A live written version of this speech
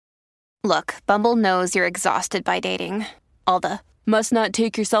Look, Bumble knows you're exhausted by dating. All the must not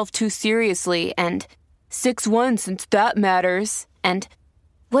take yourself too seriously and 6'1" since that matters. And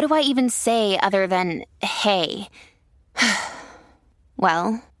what do I even say other than hey?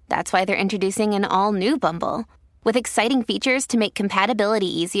 Well, that's why they're introducing an all-new Bumble with exciting features to make compatibility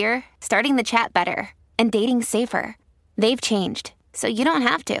easier, starting the chat better, and dating safer. They've changed, so you don't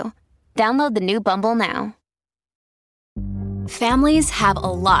have to. Download the new Bumble now. Families have a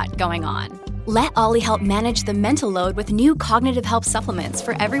lot going on. Let Ollie help manage the mental load with new cognitive help supplements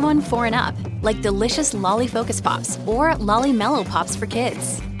for everyone 4 and up, like delicious Lolly Focus Pops or Lolly Mellow Pops for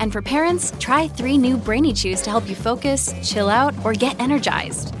kids. And for parents, try 3 new Brainy Chews to help you focus, chill out, or get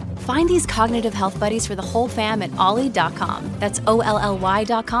energized. Find these cognitive health buddies for the whole fam at ollie.com. That's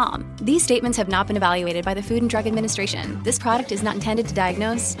OLLY.com. These statements have not been evaluated by the Food and Drug Administration. This product is not intended to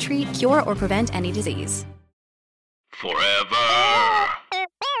diagnose, treat, cure, or prevent any disease. Forever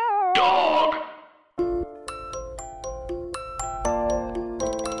Dog.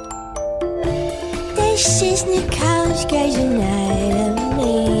 This is Nicole's Grey's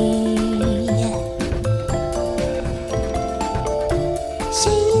Anatomy.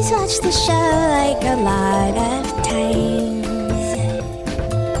 She's watched the show like a lot of times.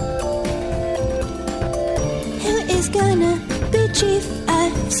 Who is gonna be chief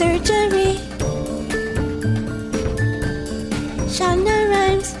of surgery? Shonda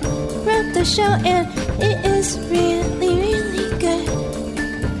Rhimes wrote the show and it is really, really good.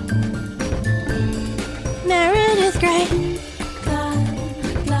 Meredith Grey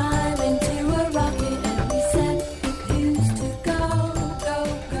climbed into a rocket and we said it used to go, go,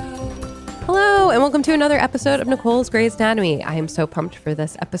 go. Hello, and welcome to another episode of Nicole's Grey's Anatomy. I am so pumped for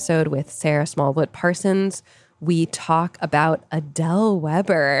this episode with Sarah Smallwood Parsons. We talk about Adele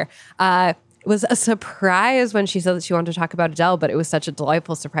Weber. It was a surprise when she said that she wanted to talk about Adele, but it was such a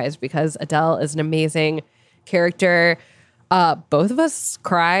delightful surprise because Adele is an amazing character. Both of us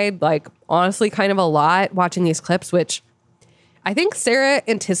cried, like, honestly, kind of a lot watching these clips, which I think Sarah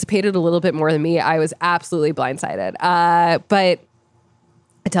anticipated a little bit more than me. I was absolutely blindsided. But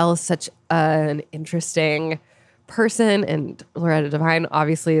Adele is such an interesting person, and Loretta Devine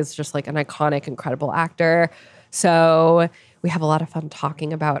obviously is just like an iconic, incredible actor. So we have a lot of fun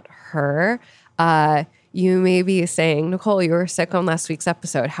talking about her. You may be saying, Nicole, you were sick on last week's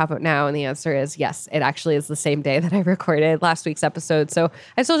episode. How about now? And the answer is yes. It actually is the same day that I recorded last week's episode. So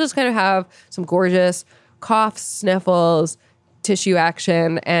I still just kind of have some gorgeous coughs, sniffles, tissue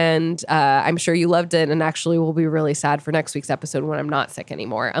action. And I'm sure you loved it and actually will be really sad for next week's episode when I'm not sick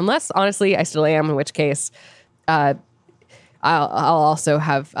anymore. Unless, honestly, I still am, in which case I'll also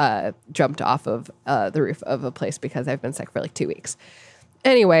have jumped off of the roof of a place because I've been sick for like 2 weeks.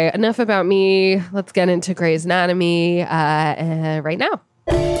 Anyway, enough about me. Let's get into Grey's Anatomy right now.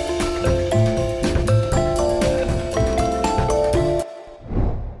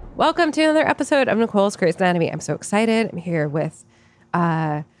 Welcome to another episode of Nicole's Grey's Anatomy. I'm so excited. I'm here with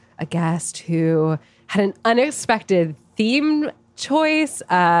a guest who had an unexpected theme choice.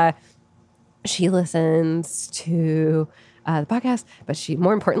 She listens to the podcast, but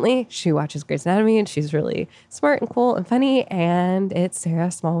more importantly, she watches Grey's Anatomy, and she's really smart and cool and funny. And it's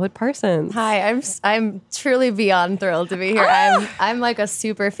Sarah Smallwood Parsons. Hi, I'm truly beyond thrilled to be here. I'm like a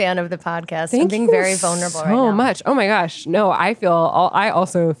super fan of the podcast. Thank I'm being you very vulnerable so right now. much. Oh my gosh, no, I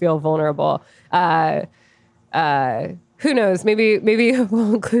also feel vulnerable. Who knows? Maybe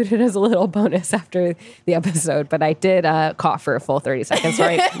we'll include it as a little bonus after the episode. But I did cough for a full 30 seconds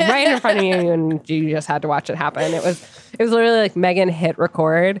right in front of you, and you just had to watch it happen. It was literally like Megan hit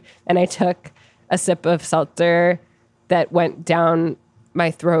record, and I took a sip of seltzer that went down my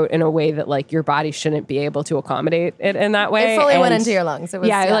throat in a way that like your body shouldn't be able to accommodate it in that way. It fully went into your lungs. It was,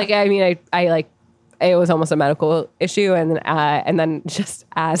 like I mean, I like. It was almost a medical issue, and then just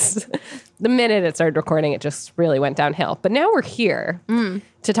as the minute it started recording, it just really went downhill. But now we're here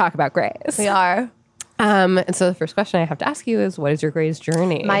to talk about Grey's. We are. And so the first question I have to ask you is, what is your Grey's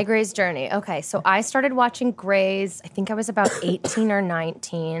journey? My Grey's journey. Okay, so I started watching Grey's, I think I was about 18 or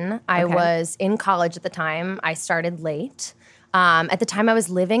 19. I was in college at the time. I started late. At the time, I was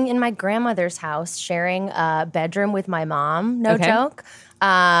living in my grandmother's house, sharing a bedroom with my mom. No joke.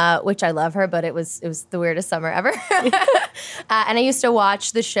 Which I love her, but it was the weirdest summer ever. And I used to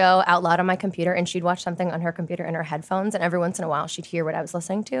watch the show out loud on my computer, and she'd watch something on her computer in her headphones, and every once in a while she'd hear what I was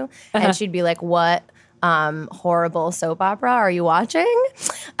listening to, and she'd be like, "What horrible soap opera are you watching?"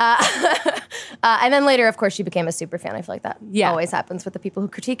 And then later, of course, she became a super fan. I feel like that always happens with the people who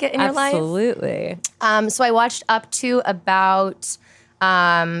critique it in your life. Absolutely. So I watched up to about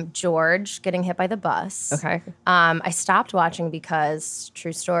George getting hit by the bus. Okay. I stopped watching because,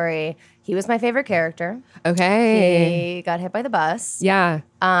 true story, he was my favorite character. Okay. He got hit by the bus. Yeah.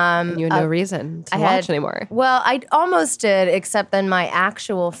 And you had no reason to watch anymore. Well, I almost did, except then my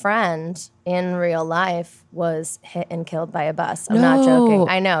actual friend in real life was hit and killed by a bus. I'm not joking.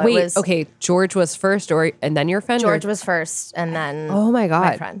 I know. Wait, it was, okay. George was first, and then your friend? George was first, and then Oh my God.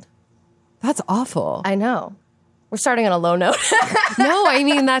 my friend. That's awful. I know. We're starting on a low note. No, I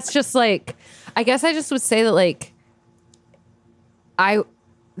mean, that's just like, I guess I just would say that like,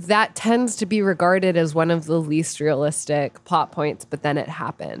 that tends to be regarded as one of the least realistic plot points, but then it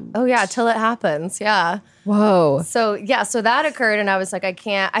happened. Oh yeah, till it happens. Yeah. Whoa. So yeah, so that occurred, and I was like, I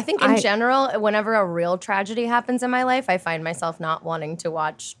can't. I think in general, whenever a real tragedy happens in my life, I find myself not wanting to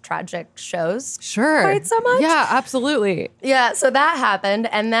watch tragic shows. Sure. Quite so much. Yeah, absolutely. Yeah. So that happened,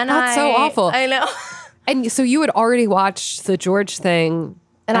 and then That's so awful. I know. And so you had already watched the George thing.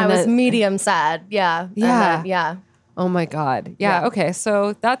 And I was then- medium sad. Yeah. And Yeah. then, yeah. Oh my God. Yeah. Okay.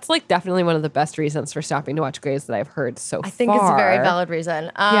 So that's like definitely one of the best reasons for stopping to watch Grey's that I've heard so far. I think it's a very valid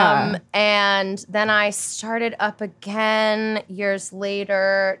reason. Yeah. And then I started up again years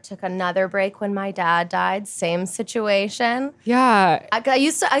later, took another break when my dad died. Same situation. Yeah. I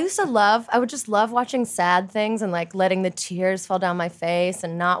used to love, I would just love watching sad things and like letting the tears fall down my face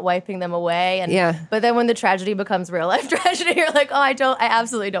and not wiping them away. And Yeah. But then when the tragedy becomes real life tragedy, you're like, oh, I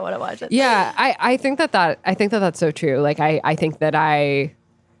absolutely don't want to watch it. Yeah. I think that's so true. Like I think that I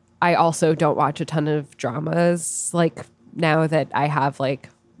also don't watch a ton of dramas like now that I have like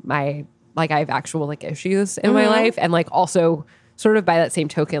I have actual like issues in my life, and like also sort of by that same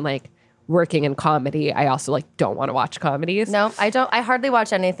token, like working in comedy, I also like don't want to watch comedies. No, I don't. I hardly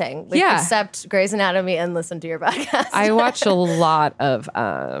watch anything except Grey's Anatomy and listen to your podcast. I watch a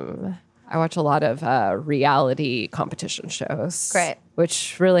lot of reality competition shows. Great.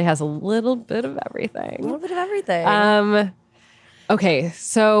 Which really has a little bit of everything. A little bit of everything. Okay,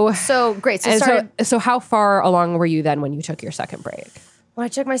 so great. So how far along were you then when you took your second break? When I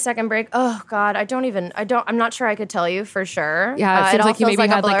took my second break, oh God, I'm not sure I could tell you for sure. Yeah, it seems all like you feels maybe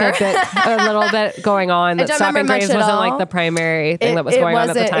had like a little bit going on. That don't stopping remember much Grey's at wasn't all. like the primary thing that was going on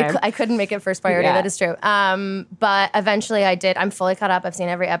at the time. I couldn't make it first priority. Yeah. That is true. But eventually I did. I'm fully caught up. I've seen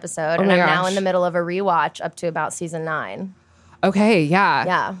every episode, and my I'm now gosh. in the middle of a rewatch up to about season 9. Okay, yeah.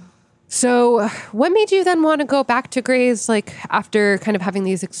 Yeah. So what made you then want to go back to Grey's, like after kind of having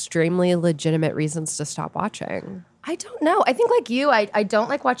these extremely legitimate reasons to stop watching? I don't know. I think like you, I don't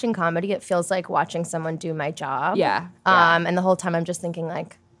like watching comedy. It feels like watching someone do my job. Yeah. And the whole time I'm just thinking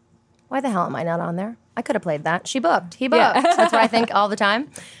like, why the hell am I not on there? I could have played that. She booked. He booked. Yeah. That's what I think all the time.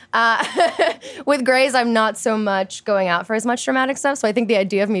 With Grey's, I'm not so much going out for as much dramatic stuff. So I think the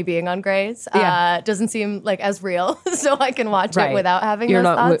idea of me being on Grey's doesn't seem like as real. So I can watch it without having those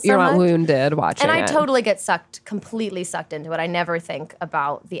thoughts You're so not much. wounded watching And I it. totally get completely sucked into it. I never think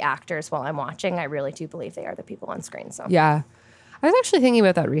about the actors while I'm watching. I really do believe they are the people on screen. So Yeah. I was actually thinking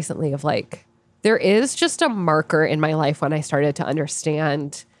about that recently of like, there is just a marker in my life when I started to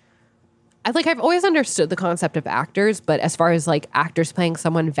understand. I've always understood the concept of actors, but as far as like actors playing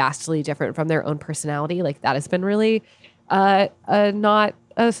someone vastly different from their own personality, like that has been really not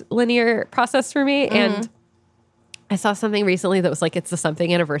a linear process for me. And I saw something recently that was like, it's the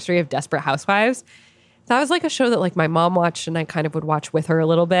something anniversary of Desperate Housewives. That was like a show that like my mom watched and I kind of would watch with her a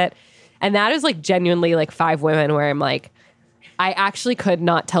little bit. And that is like genuinely like 5 women where I'm like, I actually could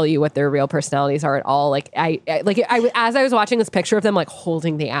not tell you what their real personalities are at all. Like I as I was watching this picture of them like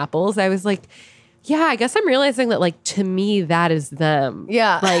holding the apples, I was like, yeah, I guess I'm realizing that like to me that is them.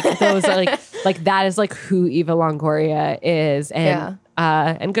 Yeah. Like those are like that is like who Eva Longoria is, and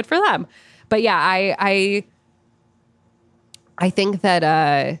good for them. But yeah, I think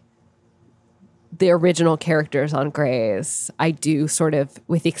that the original characters on Grey's, I do sort of,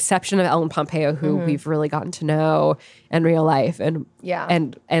 with the exception of Ellen Pompeo, who we've really gotten to know in real life, and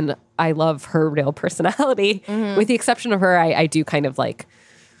I love her real personality. With the exception of her, I do kind of like,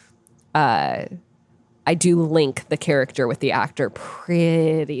 I do link the character with the actor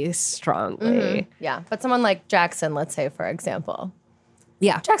pretty strongly. yeah. But someone like Jackson, let's say, for example.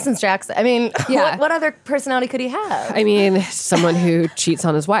 Yeah. Jackson's Jackson. I mean, Yeah. what other personality could he have? I mean, someone who cheats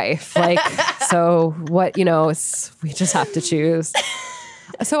on his wife. Like, so what, we just have to choose.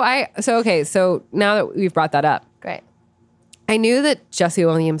 So now that we've brought that up, Great. I knew that Jesse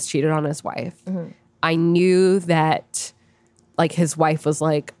Williams cheated on his wife. I knew that like his wife was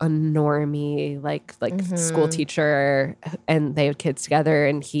like a normie, like school teacher, and they had kids together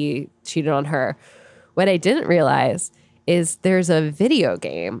and he cheated on her. What I didn't realize is there's a video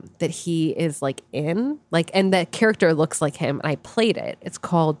game that he is like in, like, and the character looks like him. And I played it. It's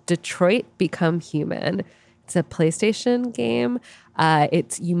called Detroit Become Human. It's a PlayStation game.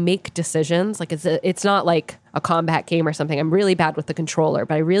 It's you make decisions. Like it's not like a combat game or something. I'm really bad with the controller,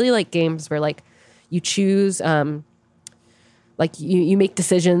 but I really like games where like you choose, like you make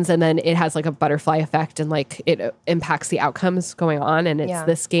decisions and then it has like a butterfly effect and like it impacts the outcomes going on. And it's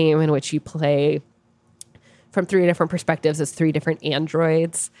this game in which you play from 3 different perspectives as 3 different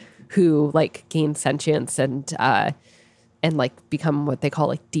androids who like gain sentience and like become what they call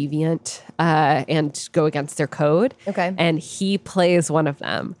like deviant and go against their code. Okay. And he plays one of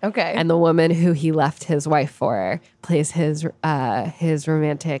them. Okay. And the woman who he left his wife for plays his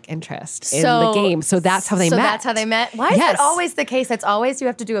romantic interest in the game. So that's how they met. So that's how they met? Why is that always the case? It's always you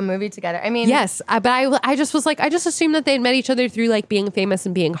have to do a movie together. I mean... Yes, but I just was like, I just assumed that they'd met each other through like being famous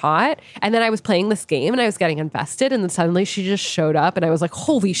and being hot. And then I was playing this game and I was getting invested and then suddenly she just showed up and I was like,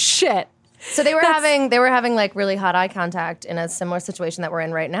 holy shit. So they were having like really hot eye contact in a similar situation that we're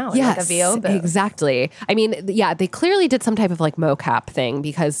in right now. Yes, like a VO booth. Exactly. I mean, yeah, they clearly did some type of like mocap thing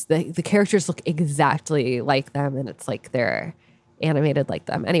because the characters look exactly like them and it's like they're animated like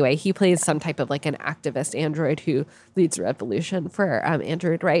them. Anyway, he plays some type of like an activist android who leads a revolution for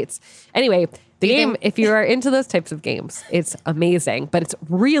android rights. Anyway, the game, if you are into those types of games, it's amazing, but it's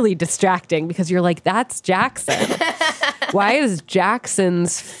really distracting because you're like, that's Jackson. Why is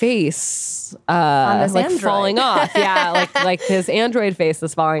Jackson's face like falling off? Yeah, like his android face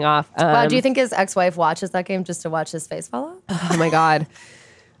is falling off. Wow, do you think his ex-wife watches that game just to watch his face fall off? Oh my God.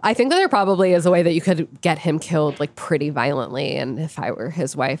 I think that there probably is a way that you could get him killed like pretty violently. And if I were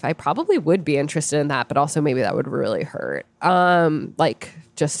his wife, I probably would be interested in that, but also maybe that would really hurt. Like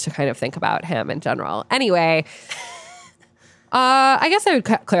just to kind of think about him in general. Anyway, I guess I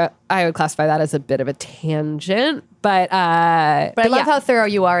would classify that as a bit of a tangent, but I love how thorough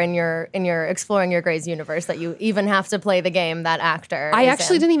you are in your exploring your Grey's universe that you even have to play the game that actor. I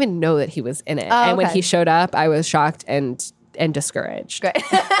actually didn't even know that he was in it, and when he showed up, I was shocked and discouraged. Great.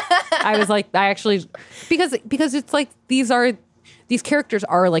 I was like, I actually because it's like these characters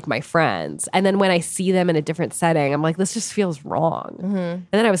are like my friends, and then when I see them in a different setting, I'm like, this just feels wrong. Mm-hmm. And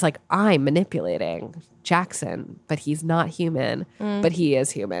then I was like, I'm manipulating Jackson, but he's not human, but he is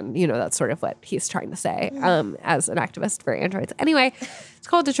human. You know, that's sort of what he's trying to say as an activist for androids. Anyway, it's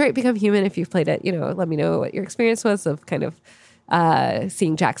called Detroit Become Human. If you've played it, you know, let me know what your experience was of kind of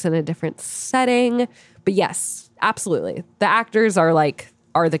seeing Jackson in a different setting. But yes, absolutely. The actors are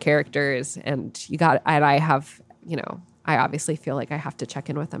the characters, and I have, you know, I obviously feel like I have to check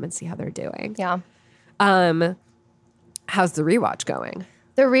in with them and see how they're doing. Yeah. How's the rewatch going?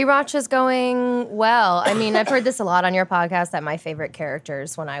 The rewatch is going well. I mean, I've heard this a lot on your podcast that my favorite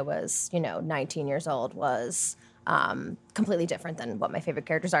characters when I was, 19 years old was completely different than what my favorite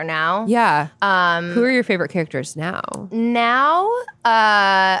characters are now. Yeah. Who are your favorite characters now? Now,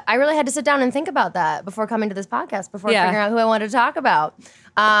 I really had to sit down and think about that before coming to this podcast, before figuring out who I wanted to talk about.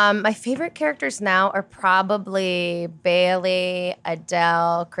 My favorite characters now are probably Bailey,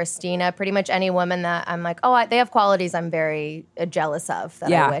 Adele, Christina, pretty much any woman that I'm like, they have qualities I'm very jealous of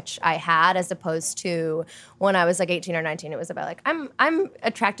that I wish I had, as opposed to when I was like 18 or 19, it was about like, I'm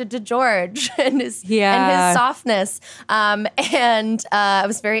attracted to George and his softness. And I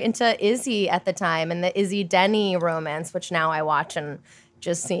was very into Izzy at the time and the Izzy-Denny romance, which now I watch and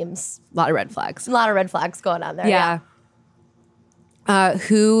just seems... A lot of red flags. A lot of red flags going on there. Yeah.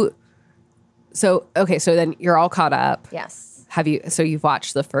 So then you're all caught up. Yes. So you've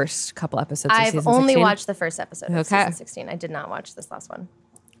watched the first couple episodes of season 16? I've only watched the first episode of season 16. I did not watch this last one.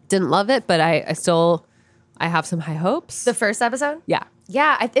 Didn't love it, but I have some high hopes. The first episode? Yeah.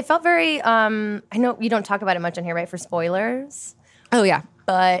 Yeah, it felt very, I know you don't talk about it much in here, right, for spoilers? Oh, yeah.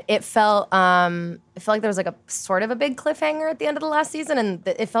 But it felt like there was like a sort of a big cliffhanger at the end of the last season, and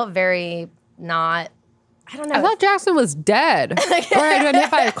it felt very not... I don't know. I thought Jackson was dead. Or had been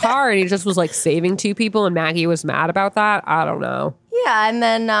hit by a car and he just was like saving 2 people and Maggie was mad about that. I don't know. Yeah, and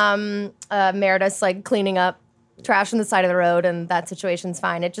then Meredith's like cleaning up trash on the side of the road and that situation's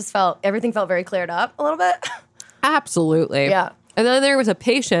fine. It just everything felt very cleared up a little bit. Absolutely. Yeah. And then there was a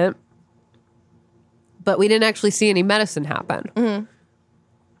patient, but we didn't actually see any medicine happen. Mm-hmm.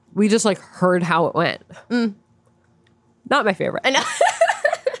 We just like heard how it went. Not my favorite. I know.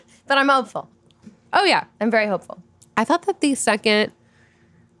 But I'm hopeful. Oh, yeah. I'm very hopeful. I thought that the second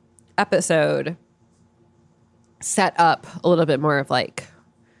episode set up a little bit more of like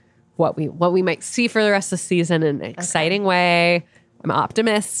what we might see for the rest of the season in an exciting way. I'm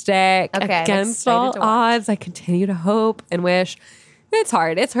optimistic. Against all odds, I continue to hope and wish It's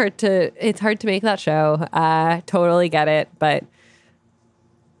hard. It's hard to make that show. Totally get it. But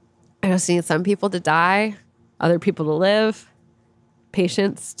I just need some people to die, other people to live,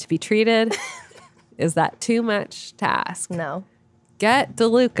 patients to be treated. Is that too much to ask? No. Get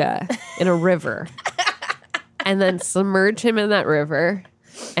DeLuca in a river and then submerge him in that river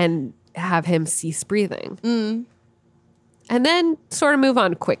and have him cease breathing. And then sort of move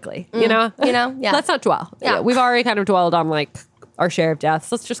on quickly, you know? Yeah. Let's not dwell. Yeah. We've already kind of dwelled on like our share of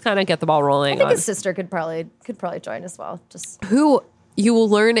deaths. Let's just kind of get the ball rolling. I think his sister could probably join as well. Just who you will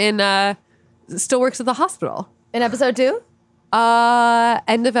learn in still works at the hospital. in episode 2?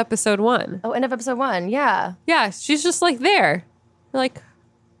 End of episode 1. Oh, end of episode 1. Yeah. Yeah, she's just like there. Like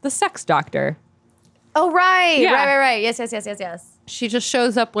the sex doctor. Oh, right. Yeah. Right. Yes. She just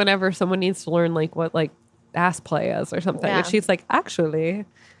shows up whenever someone needs to learn like what like ass play is or something. Yeah. And she's like, actually,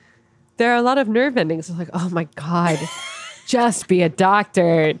 there are a lot of nerve endings. It's like, oh my God, just be a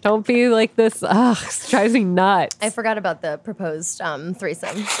doctor. Don't be like this. Ugh, it drives me nuts. I forgot about the proposed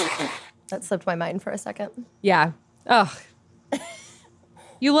threesome. That slipped my mind for a second. Yeah. Ugh.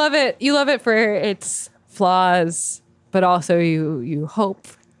 You love it. You love it for its flaws, but also you hope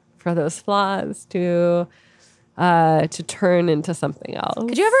for those flaws to turn into something else.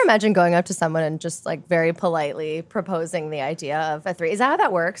 Could you ever imagine going up to someone and just like very politely proposing the idea of a 3? Is that how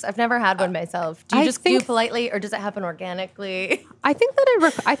that works? I've never had one myself. Do you I just think- do politely, or does it happen organically? I think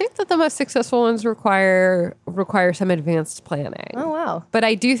that I think that the most successful ones require some advanced planning. Oh wow. But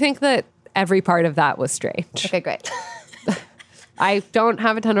I do think that every part of that was strange. Okay, great. I don't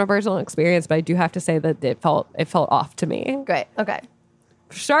have a ton of personal experience, but I do have to say that it felt off to me. Great. Okay.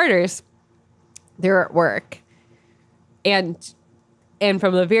 For starters, they're at work. And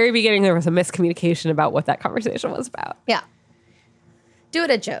from the very beginning, there was a miscommunication about what that conversation was about. Yeah. Do it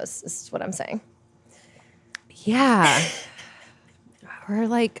at Joe's, is what I'm saying. Yeah. Or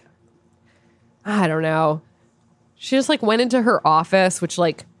like, I don't know. She just like went into her office, which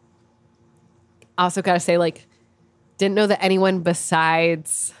like, also gotta say like, didn't know that anyone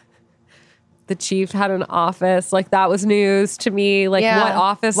besides the chief had an office. Like that was news to me. Like Yeah. what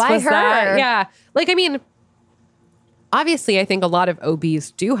office Why was her? that? Yeah. Like, I mean, obviously I think a lot of OBs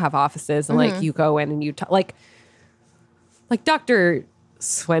do have offices and like you go in and you like Dr.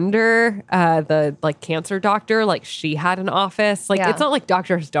 Swender, the like cancer doctor, like she had an office. Like Yeah. it's not like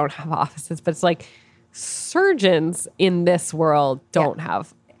doctors don't have offices, but it's like surgeons in this world don't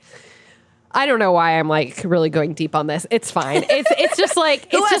have. I don't know why I'm like really going deep on this. It's fine. It's just like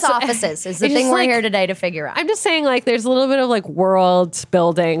Who it's has just offices is the it's thing just we're like- here today to figure out. I'm just saying, like, there's a little bit of like world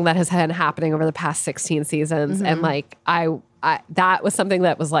building that has been happening over the past 16 seasons, and like I that was something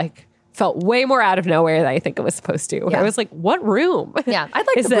that was like felt way more out of nowhere than I think it was supposed to. Yeah. I was like, what room? Yeah, I'd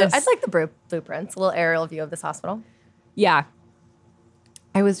like is the this? I'd like the blueprints, a little aerial view of this hospital. Yeah.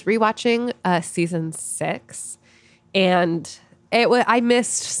 I was rewatching season 6, and I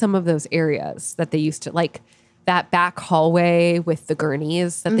missed some of those areas that they used to, like that back hallway with the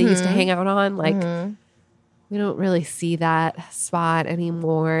gurneys that they used to hang out on. Like we don't really see that spot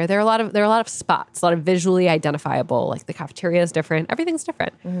anymore. There are a lot of spots, a lot of visually identifiable. Like the cafeteria is different, everything's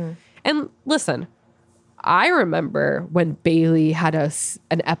different. And listen, I remember when Bailey had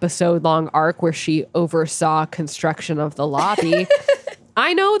an episode-long arc where she oversaw construction of the lobby.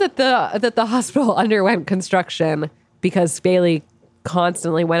 I know that the hospital underwent construction because Bailey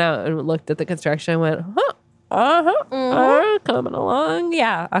constantly went out and looked at the construction and went, coming along,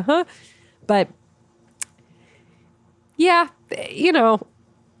 yeah, But yeah, you know,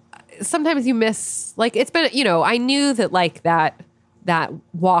 sometimes you miss, like, it's been, you know, I knew that like that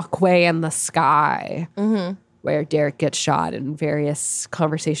walkway in the sky where Derek gets shot and various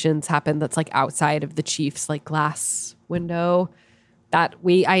conversations happen that's like outside of the chief's like glass window, that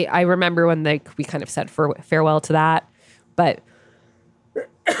I remember when we kind of said farewell to that. But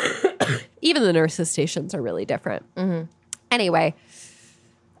even the nurses' stations are really different. Anyway,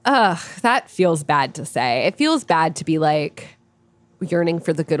 that feels bad to say. It feels bad to be like yearning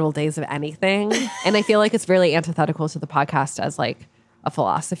for the good old days of anything. And I feel like it's really antithetical to the podcast as like a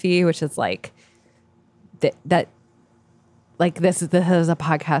philosophy, which is like that like this is a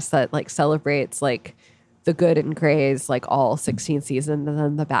podcast that like celebrates like the good in Grey's like all 16 seasons, and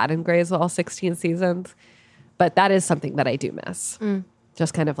then the bad in Grey's all 16 seasons. But that is something that I do miss.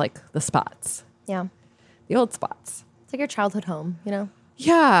 Just kind of like the spots, Yeah, the old spots. it's like your childhood home, you know.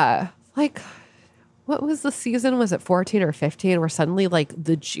 Yeah. Like, what was the season? Was it 14 or 15 where suddenly like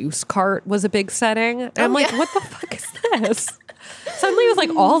the juice cart was a big setting? And I'm like, what the fuck is this? Suddenly it was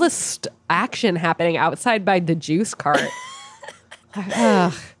like all this action happening outside by the juice cart. Like,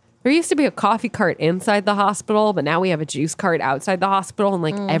 ugh. There used to be a coffee cart inside the hospital, but now we have a juice cart outside the hospital and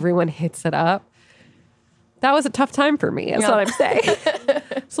like everyone hits it up. That was a tough time for me. That's what I'm saying.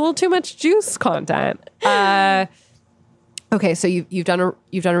 It's a little too much juice content. Okay, so you've done a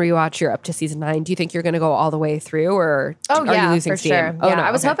rewatch. You're up to season 9. Do you think you're going to go all the way through, or are you losing for steam? sure. Oh, yeah, no,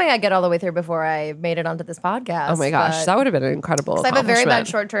 I was okay. hoping I'd get all the way through before I made it onto this podcast. Oh my gosh, but- that would have been an incredible. I have a very bad accomplishment.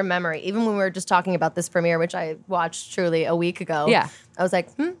 short-term memory. Even when we were just talking about this premiere, which I watched truly a week ago. Yeah. I was like,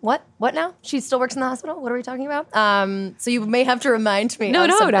 what? What now? She still works in the hospital? What are we talking about? So you may have to remind me No, of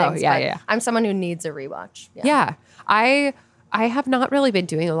no, some no. things, Yeah, but yeah. I'm someone who needs a rewatch. Yeah, I have not really been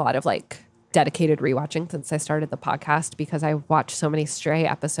doing a lot of like dedicated rewatching since I started the podcast because I watched so many stray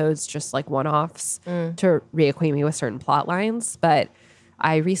episodes, just like one-offs to reacquaint me with certain plot lines. But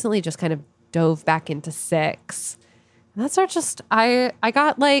I recently just kind of dove back into 6. And that's just I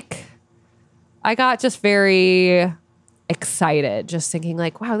got just very excited, just thinking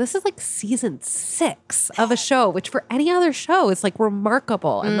like, wow, this is like season 6 of a show, which for any other show is like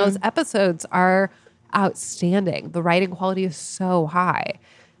remarkable. And those episodes are outstanding. The writing quality is so high.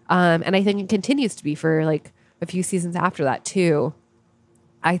 And I think it continues to be for like a few seasons after that too.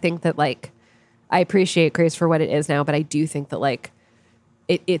 I think that like, I appreciate Grey's for what it is now, but I do think that like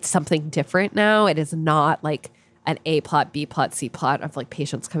it's something different now. It is not like an A plot, B plot, C plot of like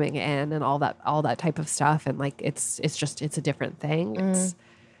patients coming in and all that type of stuff. And like, it's a different thing.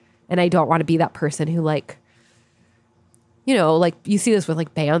 And I don't want to be that person who like, you know, like you see this with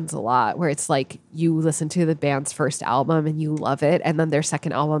like bands a lot where it's like you listen to the band's first album and you love it. And then their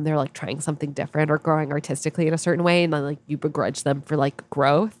second album, they're like trying something different or growing artistically in a certain way. And then like you begrudge them for like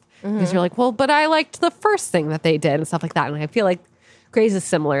growth because you're like, well, but I liked the first thing that they did and stuff like that. And I feel like Grey's is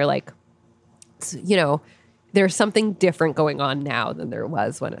similar. Like, you know, there's something different going on now than there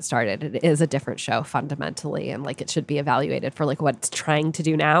was when it started. It is a different show fundamentally. And like it should be evaluated for like what it's trying to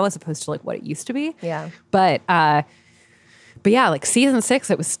do now as opposed to like what it used to be. Yeah. But yeah, like season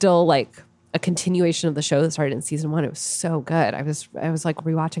 6, it was still like a continuation of the show that started in season 1. It was so good. I was like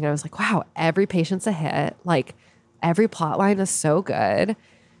rewatching. I was like, wow, every patient's a hit. Like every plot line is so good.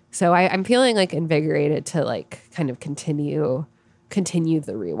 So I'm feeling like invigorated to like kind of continue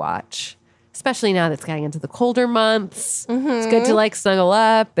the rewatch, especially now that's getting into the colder months. It's good to like snuggle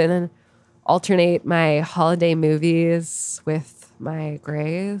up and then alternate my holiday movies with my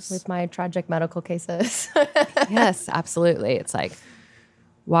Greys. With my tragic medical cases. Yes, absolutely. It's like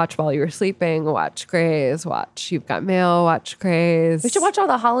watch while you're sleeping, watch Greys, watch You've Got Mail, watch Greys. We should watch all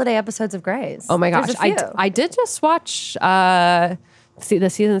the holiday episodes of Grey's. Oh my gosh. There's a few. I did just watch the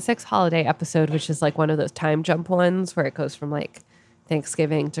season 6 holiday episode, which is like one of those time jump ones where it goes from like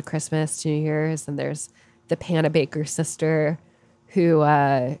Thanksgiving to Christmas to New Year's. And there's the Panna Baker sister who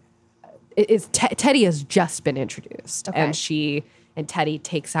Teddy has just been introduced. Okay. And Teddy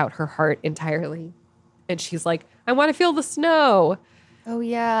takes out her heart entirely. And she's like, I want to feel the snow. Oh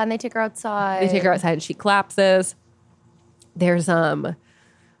yeah, and they take her outside. They take her outside and she collapses. There's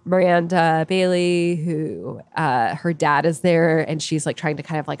Miranda Bailey who her dad is there and she's like trying to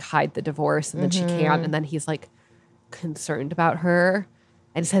kind of like hide the divorce and then she can't. And then he's like concerned about her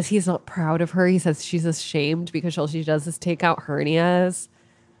and says he's not proud of her. He says she's ashamed because all she does is take out hernias.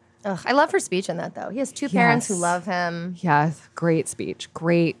 Ugh, I love her speech in that though. He has 2 parents who Yes. love him. Yeah, great speech.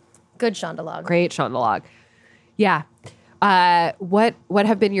 Great Shonda Shonda. Yeah. What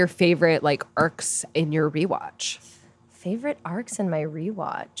have been your favorite like arcs in your rewatch? Favorite arcs in my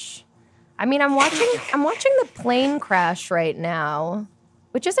rewatch. I mean, I'm watching the plane crash right now,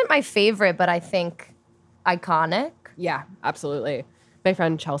 which isn't my favorite, but I think iconic. Yeah, absolutely. My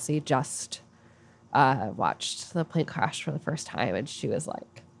friend Chelsea just watched the plane crash for the first time and she was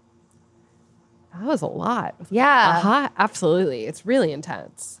like, that was a lot. Yeah. Absolutely. It's really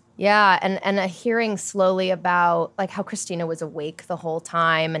intense. Yeah, and hearing slowly about like how Christina was awake the whole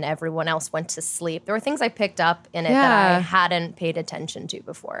time and everyone else went to sleep. There were things I picked up in it that I hadn't paid attention to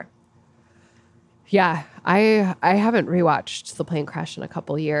before. Yeah, I haven't rewatched the plane crash in a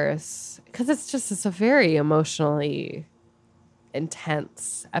couple years because it's a very emotionally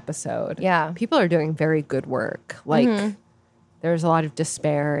intense episode. Yeah. People are doing very good work. Like there's a lot of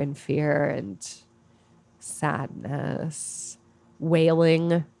despair and fear and sadness,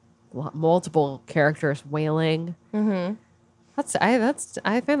 wailing, multiple characters wailing. I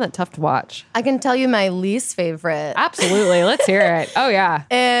find that tough to watch. I can tell you my least favorite Absolutely. Let's hear it. Oh yeah.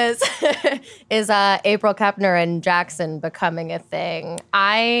 is April Kepner and Jackson becoming a thing.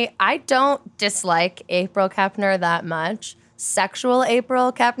 I don't dislike April Kepner that much. Sexual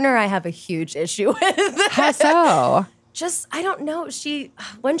April Kepner, I have a huge issue with. How so? Just I don't know.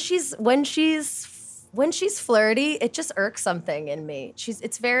 When she's when she's flirty, it just irks something in me. She's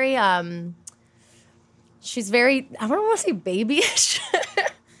very I don't want to say babyish.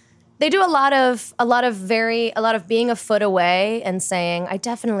 They do a lot of being a foot away and saying, I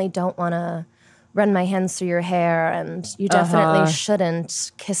definitely don't want to run my hands through your hair, and you definitely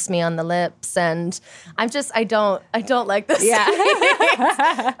shouldn't kiss me on the lips. And I don't like this.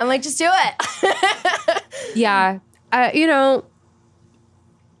 Yeah. I'm like, just do it. Yeah.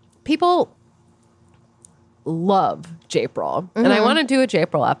 People love J-April. And I want to do a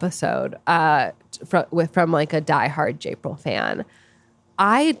J-April episode from like a diehard J-April fan.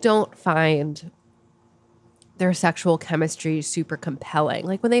 I don't find their sexual chemistry super compelling.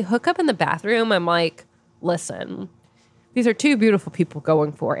 Like when they hook up in the bathroom, I'm like, listen, these are two beautiful people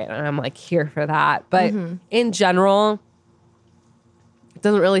going for it. And I'm like here for that. But in general, it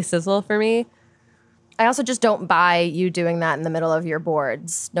doesn't really sizzle for me. I also just don't buy you doing that in the middle of your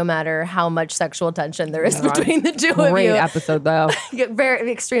boards, no matter how much sexual tension there is between the two of you. Great episode though.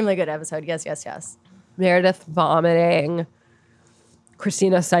 Extremely good episode. Yes. Meredith vomiting.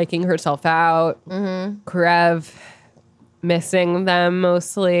 Christina psyching herself out. Karev missing them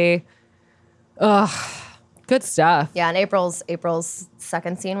mostly. Ugh, good stuff. Yeah, and April's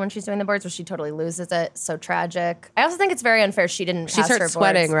second scene when she's doing the boards where she totally loses it. So tragic. I also think it's very unfair she didn't pass her boards. She starts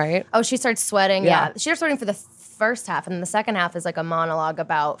sweating, right? Oh, she starts sweating, yeah. She starts sweating for the first half, and then the second half is like a monologue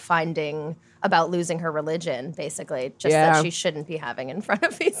about losing her religion, basically. Just that she shouldn't be having in front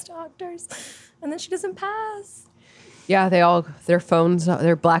of these doctors. And then she doesn't pass. Yeah, their phones,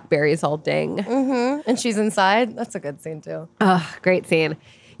 their Blackberries all ding. And she's inside. That's a good scene too. Great scene.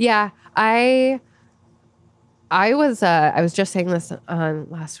 Yeah, I was just saying this on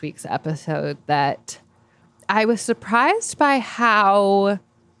last week's episode that I was surprised by how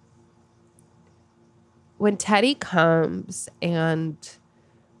when Teddy comes and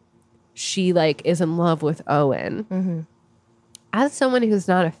she like is in love with Owen. As someone who's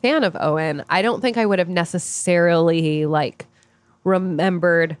not a fan of Owen, I don't think I would have necessarily like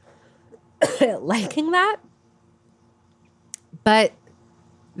remembered liking that. But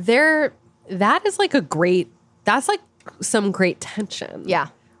that is like that's like some great tension. Yeah.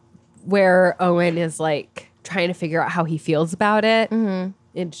 Where Owen is like trying to figure out how he feels about it. And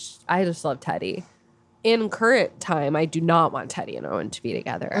I just love Teddy. In current time, I do not want Teddy and Owen to be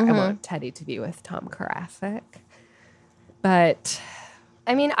together. I want Teddy to be with Tom Karasik. But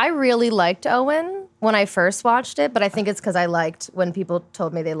I mean, I really liked Owen when I first watched it, but I think it's because I liked when people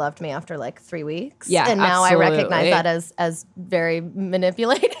told me they loved me after like 3 weeks. Yeah, and now absolutely. I recognize that as very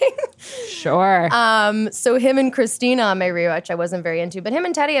manipulating. Sure. So him and Christina on my rewatch, I wasn't very into, but him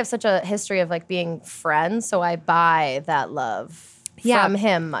and Teddy have such a history of like being friends, so I buy that love from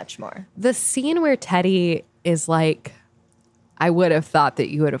him much more. The scene where Teddy is like, I would have thought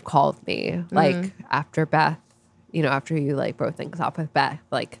that you would have called me, like after Beth. After you like broke things off with Beth,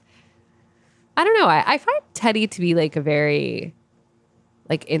 like, I don't know. I find Teddy to be like a very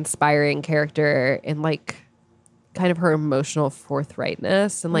like inspiring character in like kind of her emotional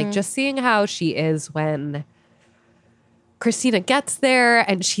forthrightness and like just seeing how she is when Christina gets there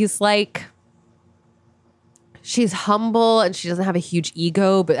and she's like, she's humble and she doesn't have a huge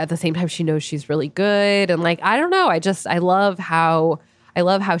ego, but at the same time she knows she's really good. And like, I don't know. I love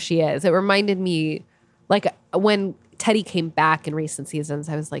how she is. It reminded me like when Teddy came back in recent seasons,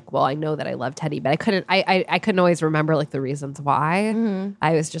 I was like, well, I know that I love Teddy, but I couldn't always remember like the reasons why.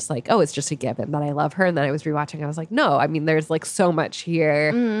 I was just like, oh, it's just a given that I love her. And then I was rewatching. I was like, no, I mean, there's like so much here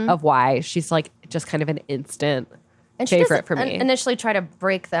of why she's like just kind of an instant favorite for me. Initially try to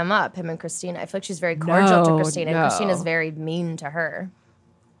break them up, him and Christina. I feel like she's very cordial to Christina, and Christina's very mean to her.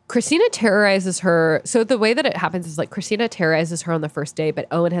 Christina terrorizes her. So the way that it happens is like Christina terrorizes her on the first day, but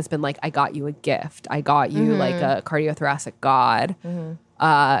Owen has been like, I got you a gift. I got you like a cardiothoracic god.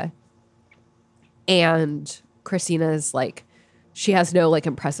 And Christina's like, she has no like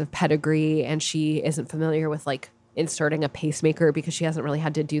impressive pedigree and she isn't familiar with like inserting a pacemaker because she hasn't really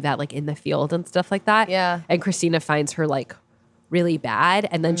had to do that like in the field and stuff like that. Yeah. And Christina finds her like really bad.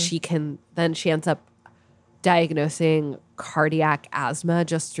 And then she ends up diagnosing cardiac asthma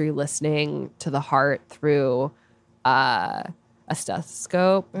just through listening to the heart through a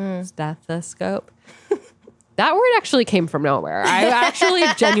stethoscope. That word actually came from nowhere. I actually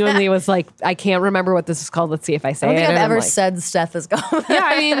genuinely was like, I can't remember what this is called. Let's see if I say it. I don't think I've ever said stethoscope. Yeah,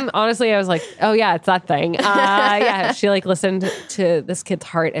 I mean, honestly, I was like, oh yeah, it's that thing. Yeah, she like listened to this kid's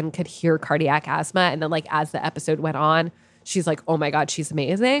heart and could hear cardiac asthma. And then like as the episode went on, she's like, oh my God, she's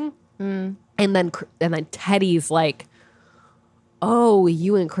amazing. And then Teddy's like, oh,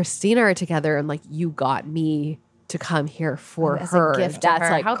 you and Christina are together and like you got me to come here for as a her. gift to That's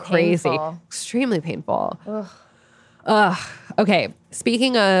her. like How crazy. painful. Extremely painful. Ugh. Okay.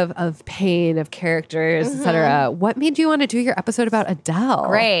 Speaking of pain, of characters, etc., what made you want to do your episode about Adele?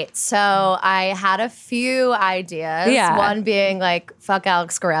 Great. So I had a few ideas. Yeah. One being like, fuck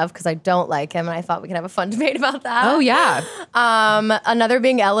Alex Karev, because I don't like him, and I thought we could have a fun debate about that. Oh, yeah. Another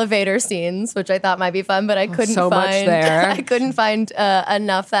being elevator scenes, which I thought might be fun, but I couldn't so much find there. I couldn't find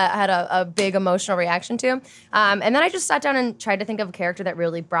enough that had a big emotional reaction to. And then I just sat down and tried to think of a character that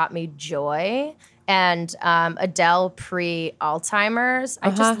really brought me joy. And Adele pre-Alzheimer's.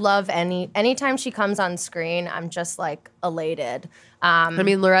 I just love anytime she comes on screen, I'm just like elated. I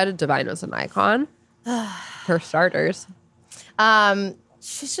mean, Loretta Devine was an icon. For starters.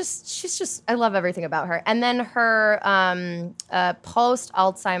 She's just I love everything about her. And then her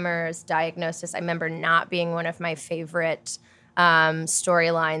post-Alzheimer's diagnosis, I remember not being one of my favorite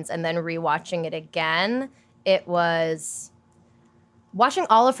storylines, and then rewatching it again, it was watching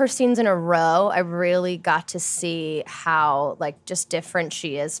all of her scenes in a row. I really got to see how like just different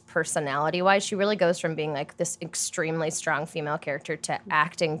she is personality-wise. She really goes from being like this extremely strong female character to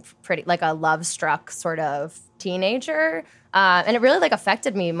acting pretty like a love-struck sort of teenager. And it really like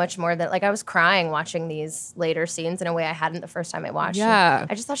affected me much more than like I was crying watching these later scenes in a way I hadn't the first time I watched. Yeah.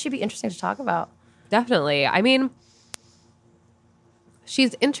 I just thought she'd be interesting to talk about. Definitely. I mean,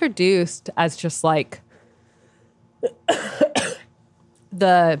 she's introduced as just like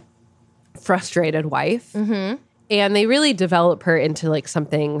the frustrated wife. And they really develop her into like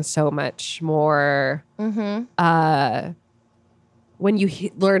something so much more when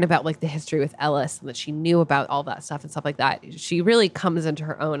you learn about like the history with Ellis and that she knew about all that stuff and stuff like that, she really comes into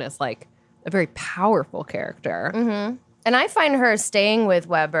her own as like a very powerful character. And I find her staying with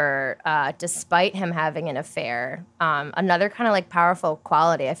Weber despite him having an affair another kind of like powerful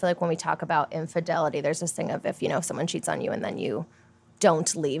quality. I feel like when we talk about infidelity, there's this thing of if someone cheats on you and then you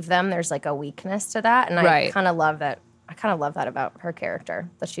don't leave them, there's like a weakness to that. And I kind of love that. I kind of love that about her character,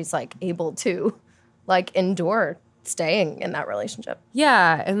 that she's like able to like endure staying in that relationship.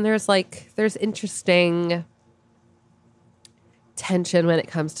 Yeah, and there's interesting tension when it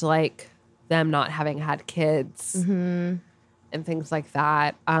comes to like them not having had kids and things like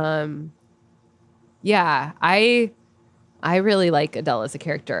that. Yeah, I really like Adele as a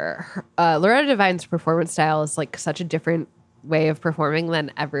character. Loretta Devine's performance style is like such a different way of performing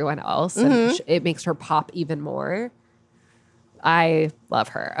than everyone else, and it makes her pop even more. I love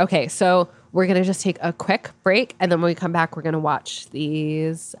her. Okay, so we're going to just take a quick break, and then when we come back, we're going to watch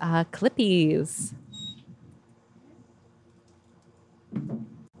these clippies.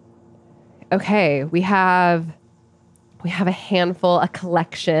 Okay, we have a handful, a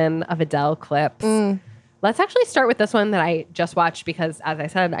collection of Adele clips. Let's actually start with this one that I just watched because, as I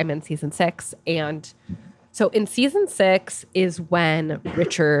said, I'm in season 6, and so in season 6 is when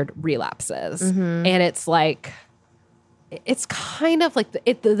Richard relapses, and it's like, it's kind of like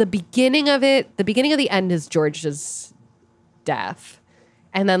the beginning of it. The beginning of the end is George's death,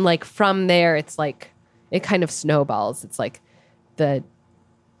 and then like from there, it's like it kind of snowballs. It's like the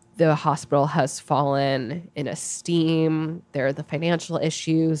hospital has fallen in esteem. There are the financial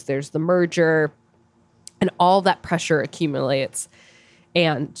issues. There's the merger, and all that pressure accumulates,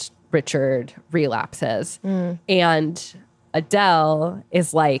 and Richard relapses, and Adele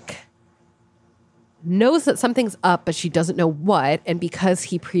is like, knows that something's up, but she doesn't know what. And because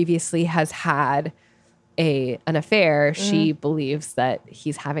he previously has had an affair, she believes that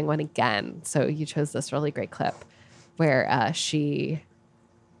he's having one again. So you chose this really great clip where he's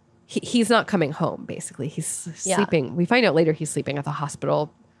not coming home, basically. He's sleeping. We find out later he's sleeping at the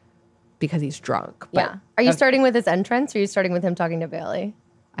hospital because he's drunk. But, Are you starting with his entrance, or are you starting with him talking to Bailey?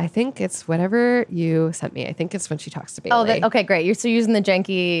 I think it's whatever you sent me. I think it's when she talks to Bailey. Oh, okay, great. You're still using the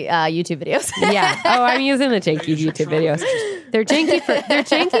janky YouTube videos. Yeah. Oh, I'm using the janky YouTube videos. They're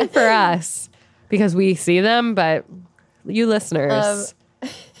janky for us because we see them, but you listeners,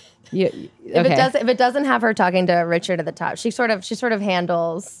 okay. If it doesn't have her talking to Richard at the top, she sort of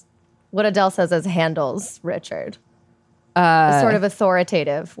handles what Adele says as handles Richard. Sort of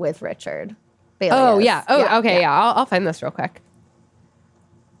authoritative with Richard. Bailey is. Yeah. Oh, okay. Yeah. I'll find this real quick.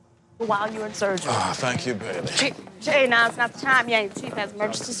 While you're in surgery. Oh, thank you, Bailey. Jay, now it's not the time. Yeah, the chief has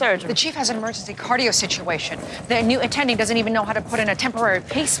emergency surgery. The chief has an emergency cardio situation. The new attending doesn't even know how to put in a temporary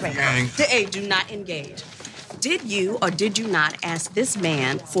pacemaker. Hey, do not engage. Did you or did you not ask this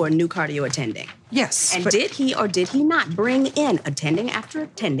man for a new cardio attending? Yes. And did he or did he not bring in attending after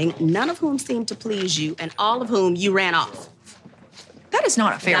attending, none of whom seemed to please you and all of whom you ran off? That is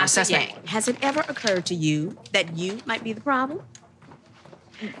not a fair Dr. assessment. Yang, has it ever occurred to you that you might be the problem?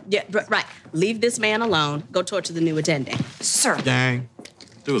 Yeah, right. Leave this man alone. Go torture the new attending. Sir. Gang,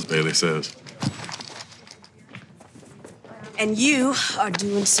 do as Bailey says. And you are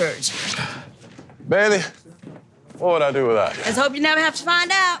doing surgery. Bailey, what would I do without you? Let's hope you never have to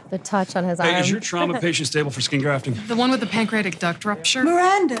find out. The touch on his arm. Hey, is your trauma patient stable for skin grafting? The one with the pancreatic duct rupture?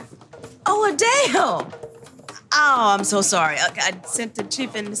 Miranda. Oh, Adele. Oh, I'm so sorry. I sent the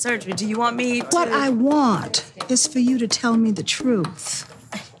chief into surgery. Do you want me to... What I want is for you to tell me the truth.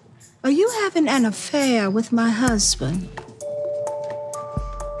 Are you having an affair with my husband?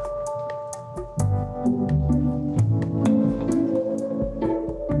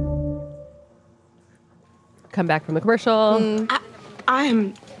 Come back from the commercial.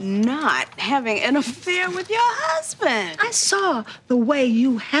 I'm not having an affair with your husband. I saw the way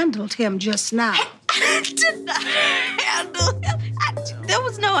you handled him just now. I did not handle him. There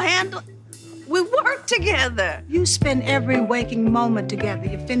was no handle. We worked together. You spend every waking moment together.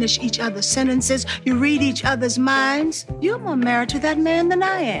 You finish each other's sentences. You read each other's minds. You're more married to that man than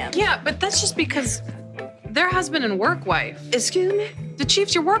I am. Yeah, but that's just because they're husband and work wife. Excuse me? The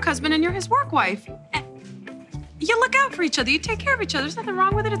chief's your work husband and you're his work wife. You look out for each other. You take care of each other. There's nothing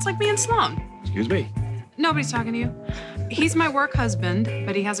wrong with it. It's like me and Sloan. Excuse me. Nobody's talking to you. He's my work husband,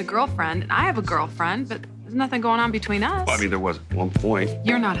 but he has a girlfriend, and I have a girlfriend, but there's nothing going on between us. Well, I mean, there was at one point.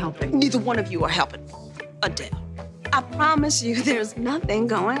 You're not helping. Neither one of you are helping. Adele, I promise you there's nothing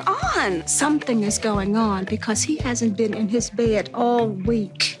going on. Something is going on because he hasn't been in his bed all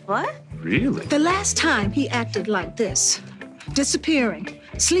week. What? Really? The last time he acted like this, disappearing,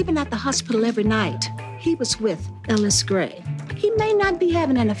 sleeping at the hospital every night, he was with Ellis Gray. He may not be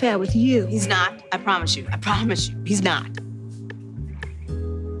having an affair with you. He's not. I promise you. I promise you. He's not.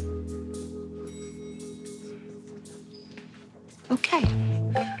 Okay.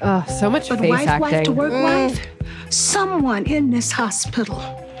 Oh, so much But face wife acting. to work wife, someone in this hospital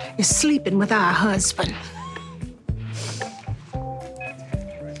is sleeping with our husband.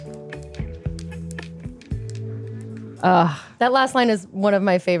 That last line is one of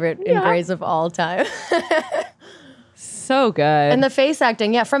my favorite in Grey's of all time. So good. And the face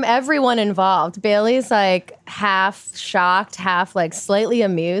acting, yeah, from everyone involved. Bailey's like half shocked, half like slightly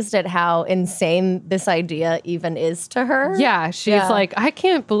amused at how insane this idea even is to her. Yeah, she's like, I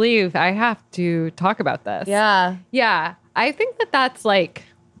can't believe I have to talk about this. Yeah. Yeah. I think that's like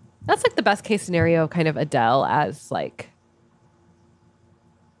the best case scenario, kind of Adele as like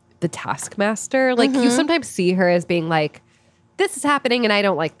the taskmaster. Like you sometimes see her as being like, this is happening and I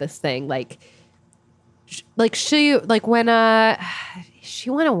don't like this thing. Like she when she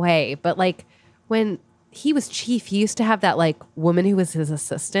went away, but like when he was chief, he used to have that like woman who was his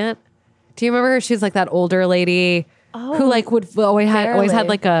assistant. Do you remember her? She's like that older lady who like would always had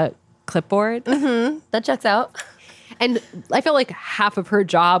like a clipboard. That checks out. And I felt like half of her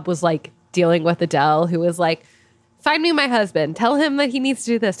job was like dealing with Adele, who was like, find me my husband, tell him that he needs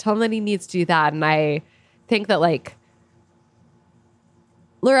to do this, tell him that he needs to do that. And I think that like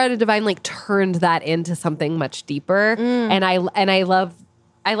Loretta Devine like turned that into something much deeper. And I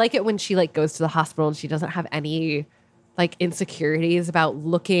like it when she like goes to the hospital and she doesn't have any like insecurities about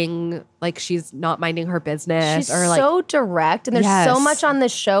looking like she's not minding her business. She's or like so direct, and there's so much on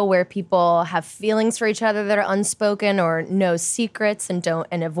this show where people have feelings for each other that are unspoken or know secrets and don't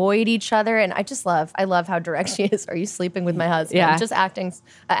and avoid each other. And I love how direct she is. Are you sleeping with my husband? Yeah. Just asking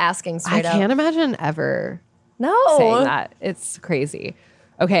straight up. I can't imagine ever saying that. It's crazy.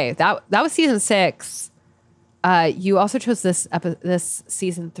 Okay, that was season 6. You also chose this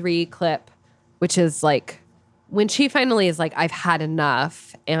season 3 clip, which is like when she finally is like, I've had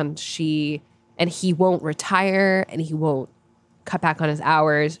enough, and he won't retire and he won't cut back on his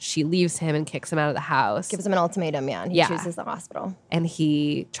hours. She leaves him and kicks him out of the house. Gives him an ultimatum, and he chooses the hospital. And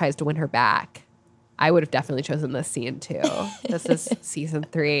he tries to win her back. I would have definitely chosen this scene too. This is season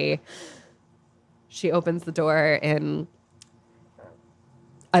 3. She opens the door in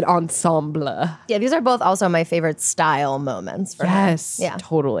an ensemble. Yeah, these are both also my favorite style moments for her. Yes, Yeah.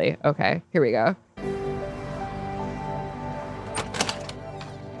 totally. Okay, here we go.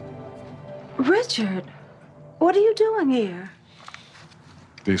 Richard, what are you doing here?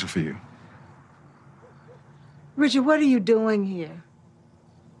 These are for you. Richard, what are you doing here?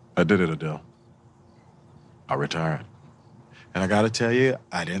 I did it, Adele. I retired. And I gotta tell you,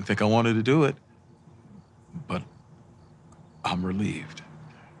 I didn't think I wanted to do it, but I'm relieved.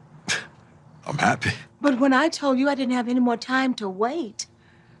 I'm happy. But when I told you I didn't have any more time to wait,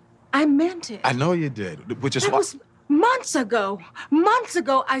 I meant it. I know you did, which is That why... was months ago. Months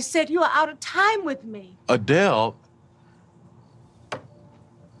ago, I said you are out of time with me. Adele...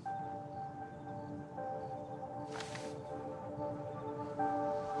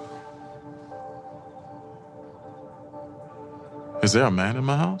 Is there a man in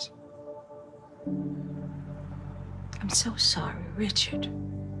my house? I'm so sorry, Richard.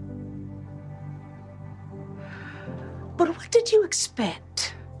 But what did you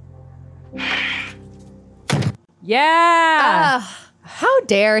expect? Yeah. How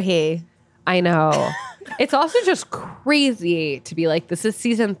dare he? I know. It's also just crazy to be like, this is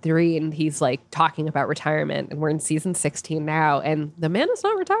season 3 and he's like talking about retirement and we're in season 16 now and the man is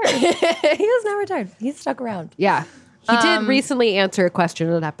not retired. He is not retired. He's stuck around. Yeah. He did recently answer a question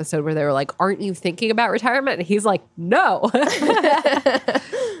in an episode where they were like, aren't you thinking about retirement? And he's like, no.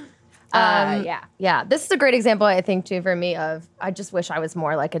 Yeah. This is a great example, I think, too, for me of I just wish I was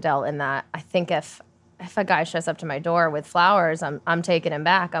more like Adele in that I think if a guy shows up to my door with flowers, I'm taking him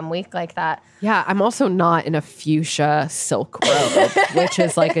back. I'm weak like that. Yeah, I'm also not in a fuchsia silk robe, which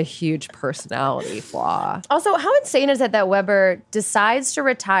is like a huge personality flaw. Also, how insane is it that Weber decides to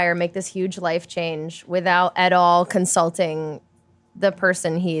retire, make this huge life change without at all consulting the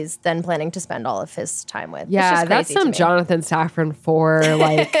person he's then planning to spend all of his time with? Yeah, that's some Jonathan Safran for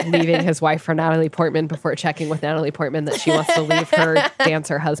like leaving his wife for Natalie Portman before checking with Natalie Portman that she wants to leave her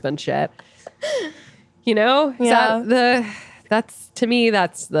dancer husband shit. You know? Yeah. That's to me,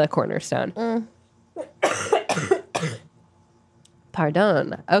 that's the cornerstone.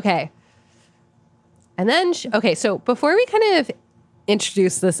 Pardon. Okay. And then, so before we kind of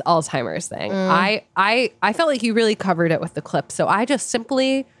introduce this Alzheimer's thing, I felt like you really covered it with the clip. So I just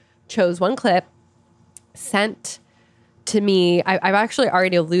simply chose one clip, sent to me. I've actually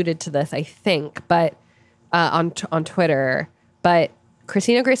already alluded to this, I think, but on Twitter. But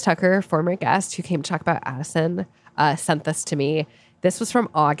Christina Grace Tucker, former guest who came to talk about Addison, sent this to me. This was from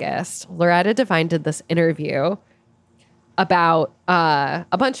August. Loretta Devine did this interview about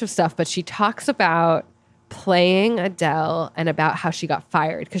a bunch of stuff, but she talks about playing Adele and about how she got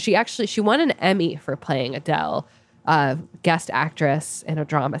fired because she won an Emmy for playing Adele, guest actress in a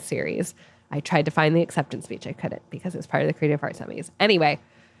drama series. I tried to find the acceptance speech. I couldn't because it was part of the Creative Arts Emmys. Anyway.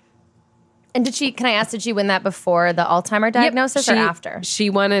 And did she win that before the Alzheimer's diagnosis or after? She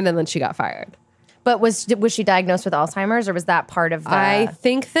won it and then she got fired. But was she diagnosed with Alzheimer's or was that part of the... I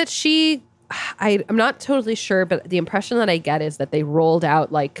think that I'm not totally sure, but the impression that I get is that they rolled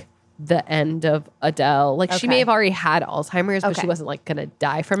out like the end of Adele. Like she may have already had Alzheimer's, but she wasn't like going to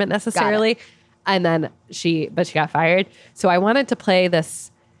die from it necessarily. And then she got fired. So I wanted to play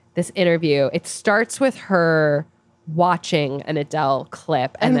this interview. It starts with her watching an Adele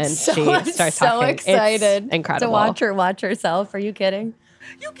clip and then she starts talking. So excited. It's incredible. To watch her watch herself. Are you kidding?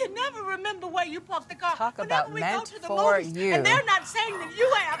 You can never remember where you parked the car. Talk Whenever about we meant go to the for movies, you. And they're not saying that you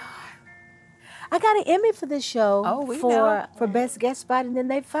have. I got an Emmy for this show know. for best guest spot, and then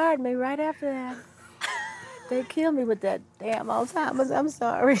they fired me right after that. They killed me with that damn Alzheimer's. I'm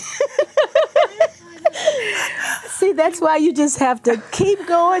sorry. See, that's why you just have to keep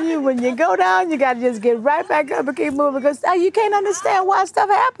going. When you go down, you got to just get right back up and keep moving because you can't understand why stuff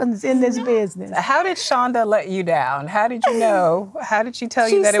happens in this business. How did Shonda let you down? How did you know? How did she tell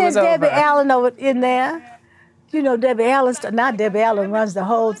you that it was over? She said Debbie Allen over in there. You know, Debbie Allen, not Debbie Allen runs the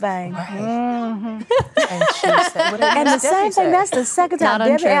whole thing. Right. Mm-hmm. And she said, what and the same thing, that's the second time. Not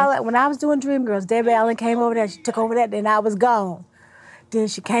Debbie untrue. Allen, when I was doing Dreamgirls, Debbie Allen came over there, she took over that, then I was gone. Then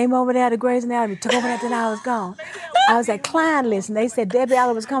she came over there to Grey's Anatomy, took over that, then I was gone. I was at Klein List, and they said Debbie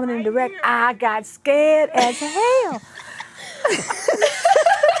Allen was coming in direct. I got scared as hell.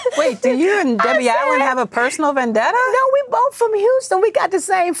 Wait, do you and Debbie Allen have a personal vendetta? No, we both from Houston. We got the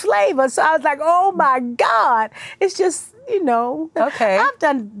same flavor. So I was like, oh my God. It's just, you know. Okay. I've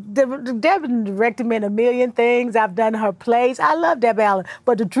done, Debbie directed me in a million things. I've done her plays. I love Debbie Allen.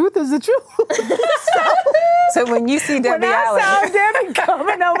 But the truth is the truth. So when you see Debbie Allen. When I saw Debbie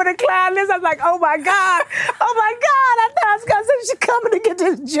coming over the Klein List, I was like, oh my God. I thought I was going to say she's coming to get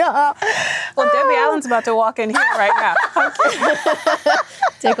this job. Well, Debbie Allen's about to walk in here right now.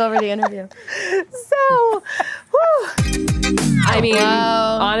 Take over the interview. So, I mean,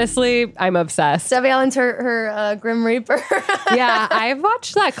 honestly, I'm obsessed. Debbie Allen's her Grim Reaper. Yeah, I've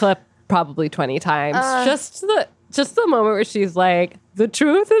watched that clip probably 20 times. Just the moment where she's like, the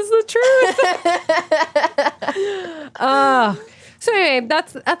truth is the truth. So anyway,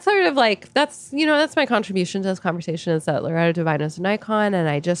 that's sort of like, that's my contribution to this conversation is that Loretta Devine is an icon. And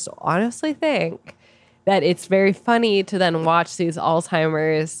I just honestly think that it's very funny to then watch these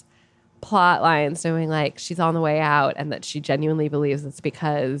Alzheimer's plot lines knowing like she's on the way out and that she genuinely believes it's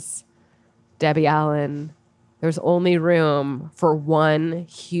because Debbie Allen, there's only room for one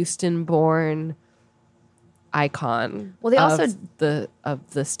Houston-born icon of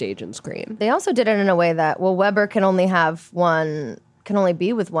the stage and screen. They also did it in a way that, Weber can only have one can only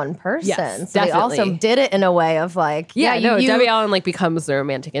be with one person. Yes, so they also definitely. did it in a way of like, Debbie Allen like becomes the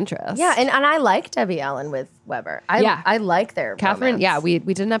romantic interest. Yeah, and I like Debbie Allen with Weber. I like their Catherine. romance. Yeah, we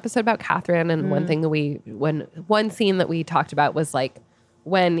did an episode about Catherine, and one thing that one scene that we talked about was like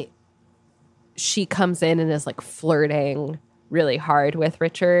when she comes in and is like flirting really hard with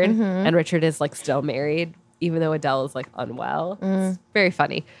Richard, and Richard is like still married, even though Adele is like unwell. It's very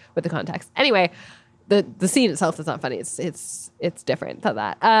funny with the context. Anyway, the scene itself is not funny. It's different than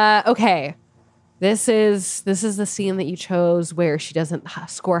that. Okay. This is the scene that you chose where she doesn't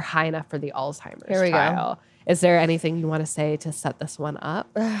score high enough for the Alzheimer's Here we trial. go. Is there anything you want to say to set this one up?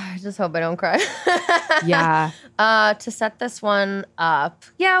 I just hope I don't cry. Yeah. To set this one up,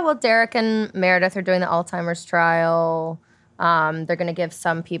 well, Derek and Meredith are doing the Alzheimer's trial. They're going to give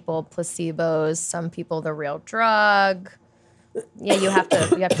some people placebos, some people the real drug. Yeah, you have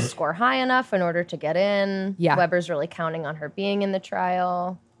to score high enough in order to get in. Yeah. Weber's really counting on her being in the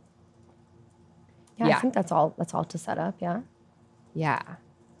trial. Yeah, I think that's all to set up, yeah. Yeah.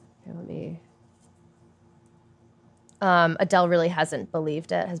 Okay, let me... Adele really hasn't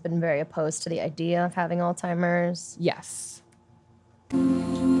believed it, has been very opposed to the idea of having Alzheimer's. Yes.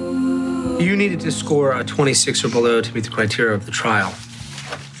 You needed to score a 26 or below to meet the criteria of the trial.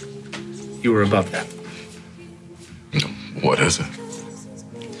 You were above that. What is it?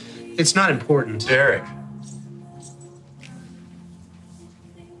 It's not important. Derek.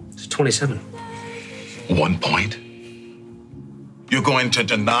 It's 27. 1 point? You're going to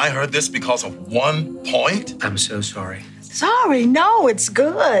deny her this because of 1 point? I'm so sorry. Sorry, no, it's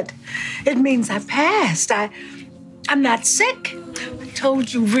good. It means I passed. I'm not sick. I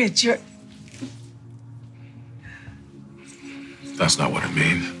told you, Richard. That's not what it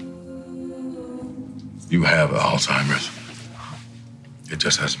means. You have Alzheimer's. It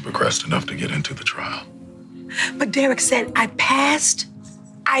just hasn't progressed enough to get into the trial. But Derek said I passed.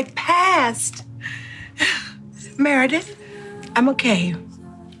 I passed. Meredith, I'm okay.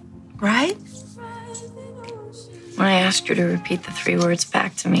 Right? When I asked you to repeat the 3 words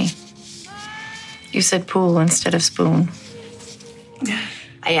back to me, you said pool instead of spoon.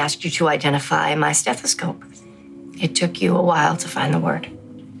 I asked you to identify my stethoscope. It took you a while to find the word.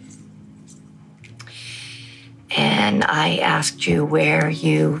 And I asked you where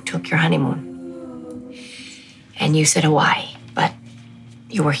you took your honeymoon. And you said Hawaii, but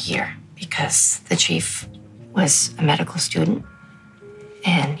you were here because the chief was a medical student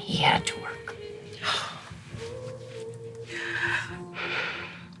and he had to work.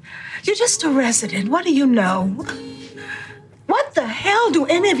 You're just a resident. What do you know? What the hell do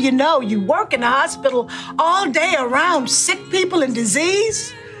any of you know? You work in a hospital all day around sick people and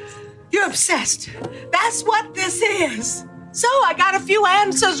disease? You're obsessed. That's what this is. So I got a few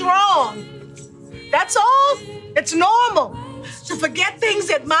answers wrong. That's all. It's normal to forget things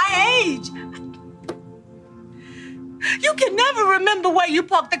at my age. You can never remember where you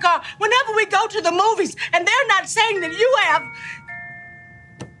parked the car whenever we go to the movies, and they're not saying that you have.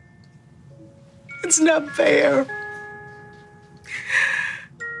 It's not fair.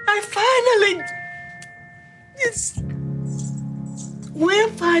 We're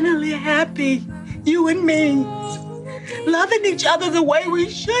finally happy, you and me. Loving each other the way we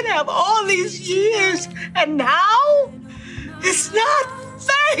should have all these years. And now, it's not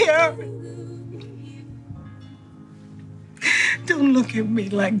fair. Don't look at me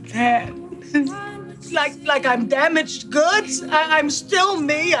like that. Like I'm damaged goods. I'm still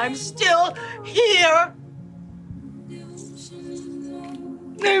me. I'm still here.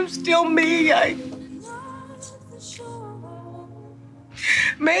 I'm still me.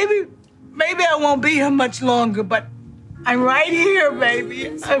 Maybe I won't be here much longer, but I'm right here,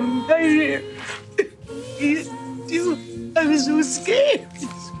 baby. I'm right here. I'm so scared.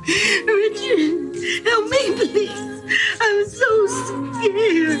 Richard, help me, please. I'm so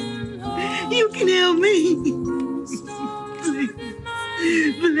scared. You can help me. Please,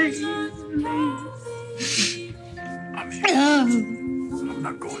 please, please. I'm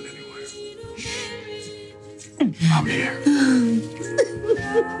not going anywhere. I'm here.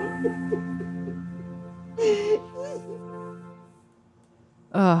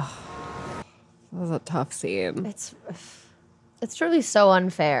 Oh, that was a tough scene. It's truly so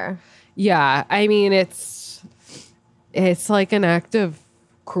unfair. Yeah, I mean, it's like an act of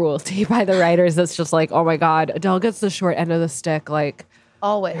cruelty by the writers. That's just like, oh my God, Adele gets the short end of the stick, like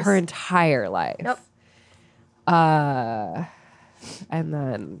always her entire life. Yep. And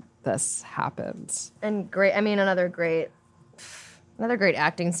then this happens. And another great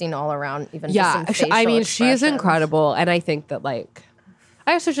acting scene all around. Even Yeah, just in I mean, facial she is expressions. incredible, and I think that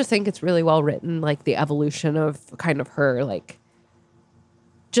I also just think it's really well written, like the evolution of kind of her like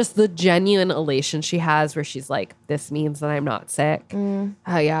just the genuine elation she has where she's like, this means that I'm not sick.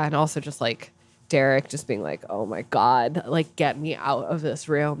 Yeah. And also just like Derek just being like, oh my God, like get me out of this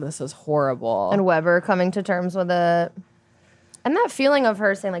room. This is horrible. And Weber coming to terms with it. And that feeling of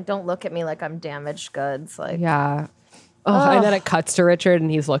her saying like, don't look at me like I'm damaged goods. Like, yeah. And then it cuts to Richard and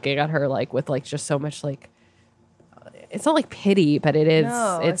he's looking at her like with like just so much like, it's not like pity, but it is,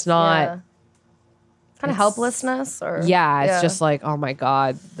 it's not. Yeah. Kind of helplessness or it's just like, oh my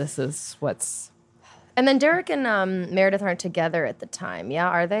God, this is what's. And then Derek and Meredith aren't together at the time. Yeah,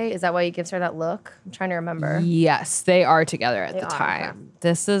 are they? Is that why he gives her that look? I'm trying to remember. Yes, they are together at the time. Okay.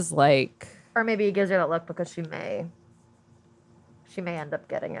 This is like. Or maybe he gives her that look because she may end up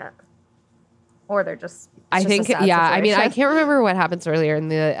getting it. Or they're just. I think, a sad I mean, I situation. can't remember what happens earlier in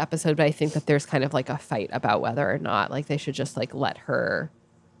the episode, but I think that there's kind of like a fight about whether or not like they should just like let her.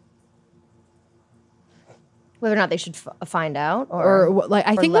 Whether or not they should find out,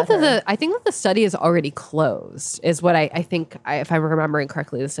 I think that the study is already closed. Is what I think. If I'm remembering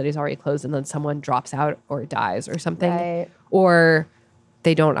correctly, the study's already closed, and then someone drops out or dies or something, Right. or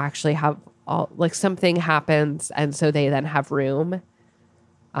they don't actually have all. Like something happens, and so they then have room.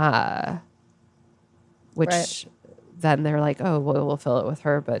 Which Right. then they're like, oh, well, we'll fill it with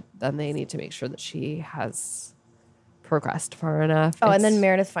her, but then they need to make sure that she has progressed far enough. Oh, and It's- then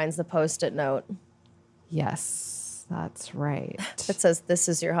Meredith finds the Post-it note. Yes, that's right. It says, "This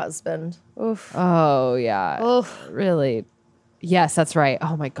is your husband." Oof. Oh, yeah. Oof. Really? Yes, that's right.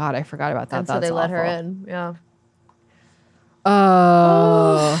 Oh, my God. I forgot about that. And so That's they let her awful. in. Yeah.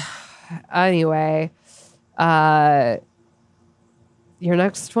 Oh. Anyway. Your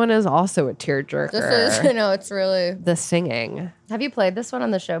next one is also a tearjerker. This is, it's really. The singing. Have you played this one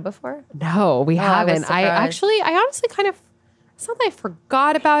on the show before? No, we Oh, I was haven't. I surprised. honestly kind of, it's not that I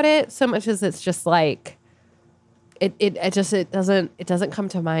forgot about it so much as it's just like, it doesn't come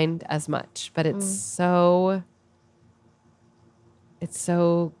to mind as much, but it's so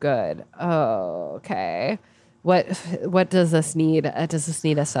good. Oh, okay. What does this need? Does this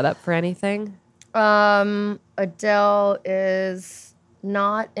need a setup for anything? Adele is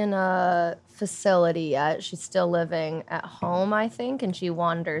not in a facility yet. She's still living at home, I think, and she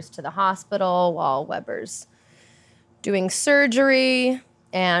wanders to the hospital while Weber's doing surgery,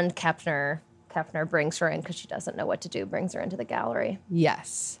 and Kepner brings her in because she doesn't know what to do, brings her into the gallery.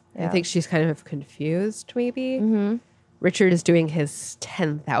 Yes. I Yeah. think she's kind of confused, maybe. Mm-hmm. Richard is doing his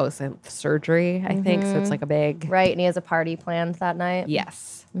 10,000th surgery, I think, so it's like a big... Right, and he has a party planned that night.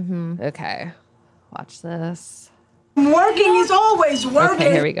 Yes. Mm-hmm. Okay. Watch this. Working is always working.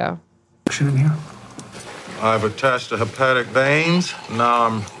 Okay, here we go. I've attached the hepatic veins. Now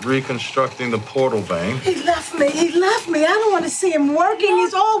I'm reconstructing the portal vein. He left me. I don't want to see him working.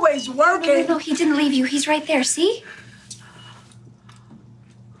 He's always working. No, he didn't leave you. He's right there, see?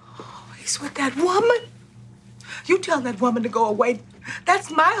 He's with that woman. You tell that woman to go away. That's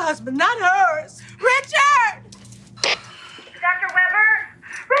my husband, not hers. Richard! Dr. Weber?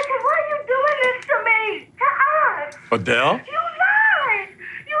 Richard, why are you doing this to me? To us? Adele? You lied!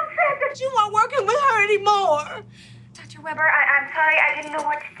 You said that you weren't working with her anymore. Dr. Weber, I'm sorry. I didn't know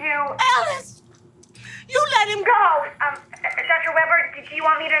what to do. Alice! You let him go! Dr. Weber, do you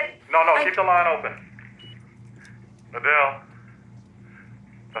want me to... No, keep the line open. Adele.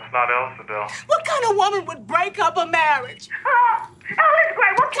 That's not Alice, Adele. What kind of woman would break up a marriage? Oh, Alice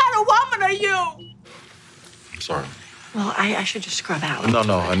Gray, What kind of woman are you? I'm sorry. Well, I should just scrub out. No,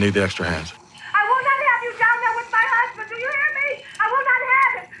 I need the extra hands. I will not have you down there with my husband. Do you hear me? I will not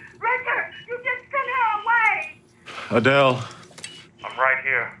have it. Richard, you just sent her away. Adele. I'm right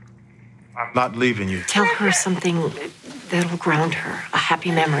here. I'm not leaving you. Tell her something that'll ground her. A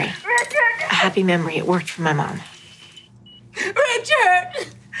happy memory. Richard! A happy memory. It worked for my mom. Richard!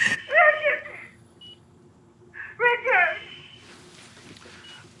 Richard!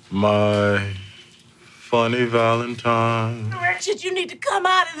 My funny Valentine. Richard, you need to come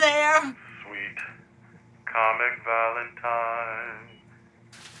out of there. Sweet comic Valentine.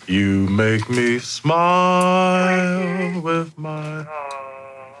 You make me smile with my heart.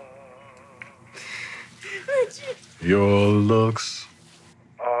 Richard. Your looks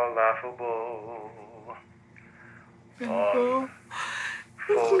are laughable.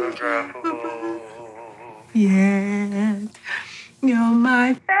 Unphotographable. Yes, you're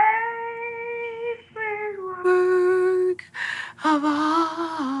my favorite work of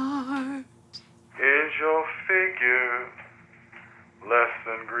art. Is your figure less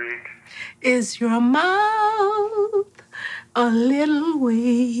than Greek? Is your mouth a little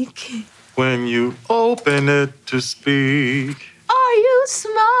weak? When you open it to speak, Are you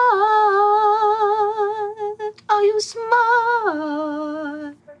smart? Are you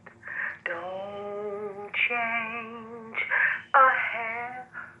smart?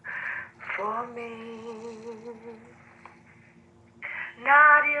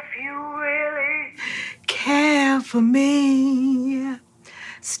 for me.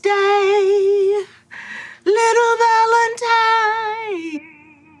 Stay, little Valentine.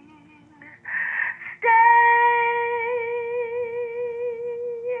 Stay.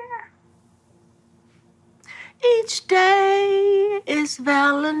 Each day is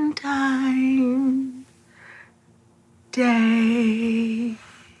Valentine Day.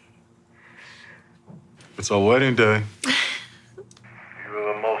 It's our wedding day.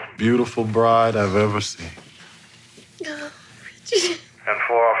 You're the most Beautiful bride I've ever seen. And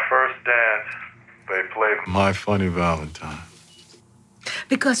for our first dance, they played My Funny Valentine.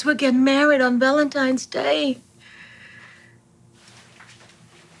 Because we're getting married on Valentine's Day.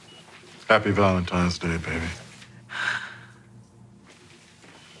 Happy Valentine's Day, baby.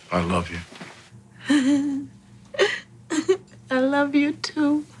 I love you. I love you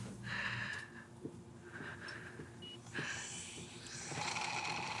too.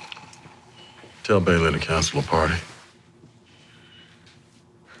 Tell Bailey to cancel the party.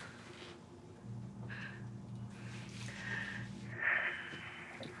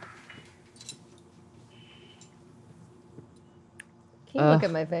 Can you look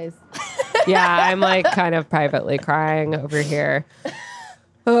at my face? Yeah, I'm like kind of privately crying over here.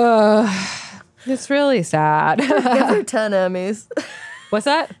 It's really sad. Give her 10 Emmys. What's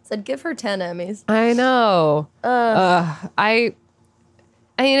that? Said give her 10 Emmys. I know. I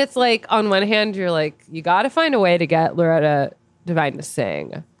mean, it's like on one hand, you're like, you got to find a way to get Loretta Devine to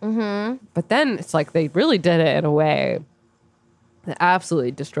sing. Mm-hmm. But then it's like they really did it in a way that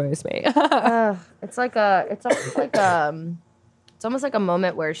absolutely destroys me. It's almost like a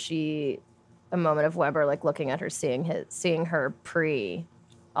moment where a moment of Weber, like looking at her, seeing her pre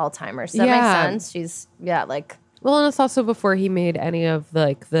Alzheimer's. Does that make sense? She's like. Well, and it's also before he made any of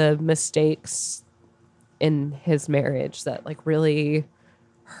the mistakes in his marriage that like really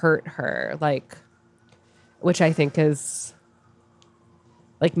hurt her, like, which I think is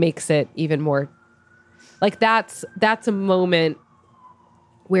like makes it even more like that's a moment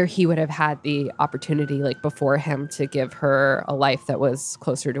where he would have had the opportunity like before him to give her a life that was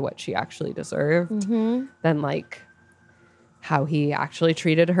closer to what she actually deserved than like how he actually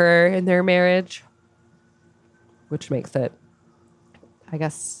treated her in their marriage, which makes it, I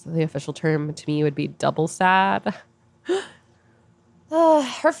guess the official term to me would be double sad.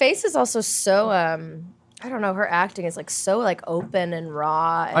 Her face is also so I don't know, her acting is like so like open and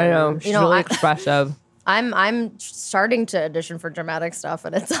raw. And, I know, she's really expressive. I'm starting to audition for dramatic stuff,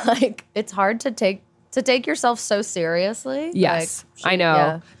 and it's like it's hard to take yourself so seriously. Yes, like, I know.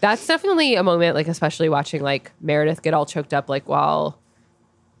 Yeah. That's definitely a moment, like especially watching like Meredith get all choked up, like while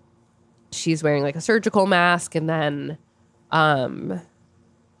she's wearing like a surgical mask, and then,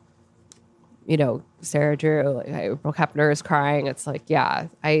 you know, Sarah Drew, like April Kepner is crying. It's like, yeah,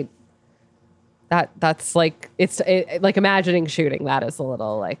 that's like like imagining shooting that is a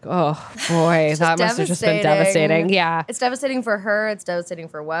little like, oh boy, that must have just been devastating. Yeah, it's devastating for her. It's devastating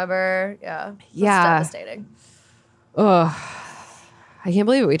for Weber. Yeah, yeah, it's devastating. Oh, I can't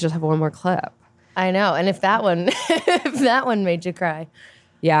believe it. We just have one more clip. I know, and if that one made you cry,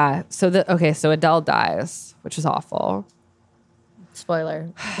 yeah. So Adele dies, which is awful. Spoiler,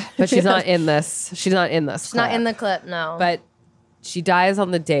 but she's not in this. She's not in this. She's not in the clip. No, but she dies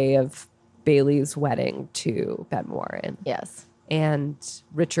on the day of Bailey's wedding to Ben Warren. Yes. And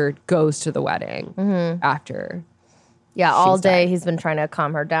Richard goes to the wedding after. Yeah, all day he's been trying to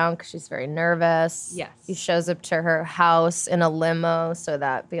calm her down because she's very nervous. Yes. He shows up to her house in a limo so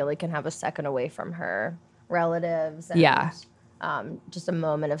that Bailey can have a second away from her relatives. And, just a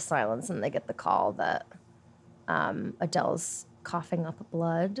moment of silence, and they get the call that Adele's coughing up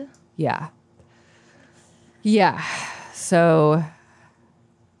blood. Yeah. Yeah. So...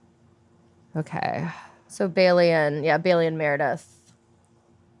 Okay. So Bailey and Meredith.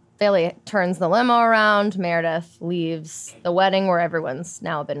 Bailey turns the limo around. Meredith leaves the wedding where everyone's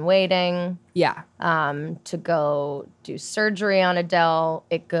now been waiting. Yeah. To go do surgery on Adele.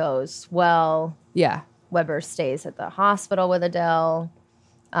 It goes well. Yeah. Weber stays at the hospital with Adele.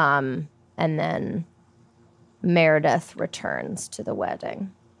 And then Meredith returns to the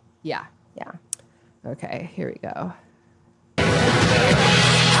wedding. Yeah. Yeah. Okay, here we go.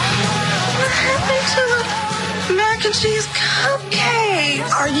 What happened to the mac and cheese cupcake?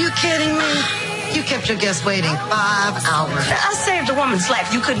 Are you kidding me? You kept your guests waiting 5 hours. I saved a woman's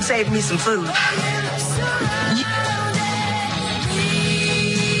life. You couldn't save me some food.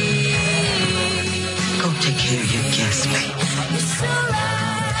 Go take care of your guests, baby.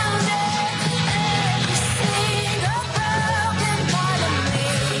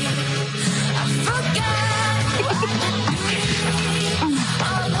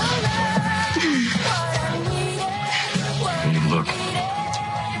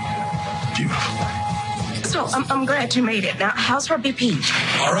 you. So I'm glad you made it. Now, how's her BP?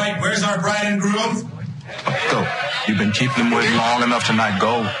 All right, where's our bride and groom? Go. You've been keeping them waiting long enough tonight.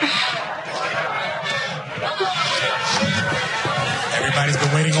 Go. Everybody's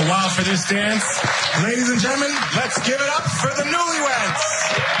been waiting a while for this dance. Ladies and gentlemen, let's give it up for the newlyweds.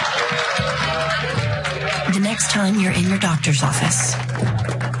 The next time you're in your doctor's office,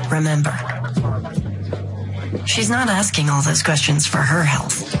 remember, she's not asking all those questions for her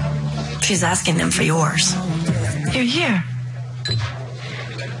health. She's asking them for yours. You're here.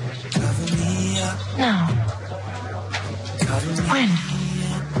 No. When?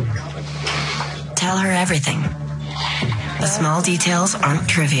 Tell her everything. The small details aren't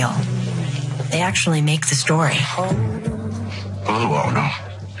trivial. They actually make the story. Oh, no.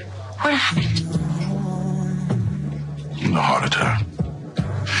 What happened? The heart attack.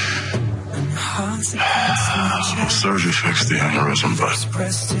 Surgery fixed the aneurysm, but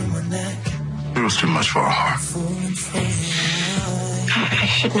it was too much for her heart. I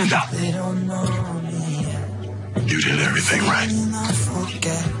shouldn't have. You did everything right.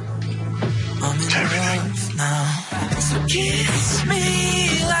 Everything. So kiss me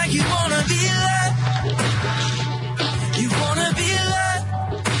like you wanna be loved. You wanna be loved.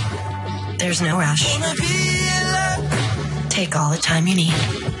 There's no rush. Wanna be loved. Take all the time you need.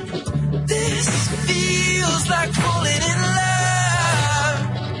 This feels like falling in love.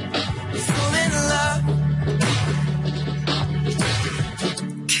 Falling in love.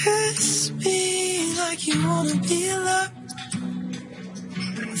 Kiss me like you wanna be loved.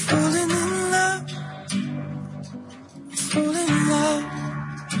 Falling in love. Falling in love.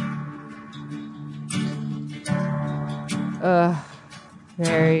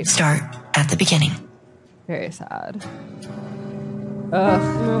 Very. Start at the beginning. Very sad. Ugh,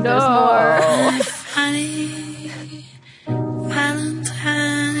 No. there's more. Honey,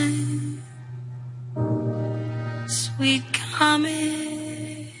 Valentine, sweet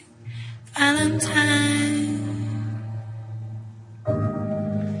comic Valentine,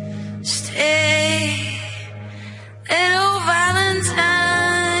 stay, little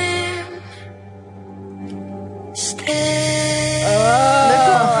Valentine, stay.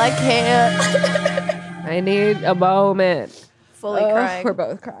 Nicole, I can't. I need a moment. Fully crying. We're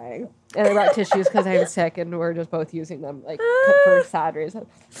both crying. And I brought tissues because I'm sick and we're just both using them like for sad reasons.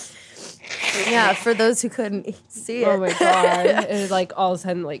 Yeah, for those who couldn't see it. Oh my God. And like all of a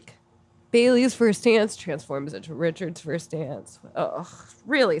sudden, like Bailey's first dance transforms into Richard's first dance. Ugh,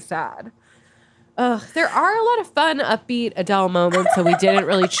 really sad. Ugh, there are a lot of fun, upbeat Adele moments that we didn't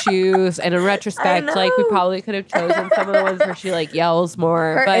really choose. And in retrospect, like we probably could have chosen some of the ones where she like yells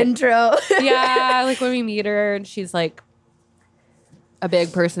more. Her but intro. yeah, like when we meet her and she's like a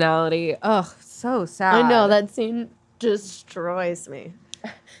big personality. Ugh, so sad. I know, that scene destroys me.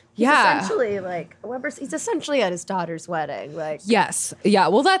 Yeah. Essentially, like, he's essentially at his daughter's wedding. Like, Yes. Yeah.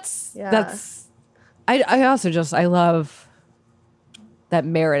 Well, that's. I also just I love that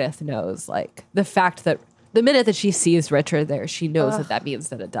Meredith knows like the fact that the minute that she sees Richard there, she knows that means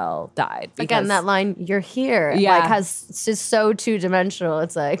that Adele died. Again, that line, "You're here," Yeah. like it's just so two-dimensional.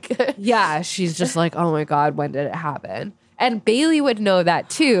 It's like, yeah, she's just like, oh my God, when did it happen? And Bailey would know that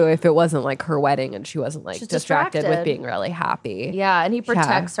too if it wasn't like her wedding and she wasn't like She's distracted with distracted. being really happy. yeah, and he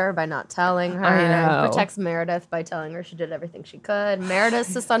protects her by not telling her. I know. Protects Meredith by telling her she did everything she could.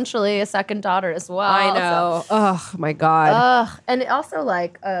 Meredith's essentially a second daughter as well. I know. Oh my God. And it also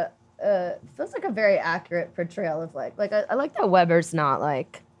like feels like a very accurate portrayal of like I like that Weber's not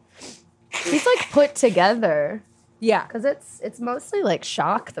like he's like put together. Yeah, because it's mostly like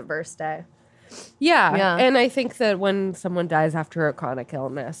shock the first day. Yeah. Yeah. And I think that when someone dies after a chronic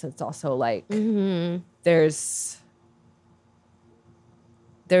illness, it's also like there's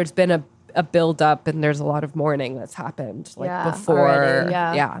been a build up and there's a lot of mourning that's happened like Yeah, before. already,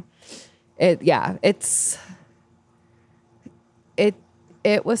 yeah.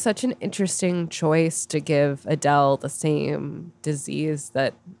 It was such an interesting choice to give Adele the same disease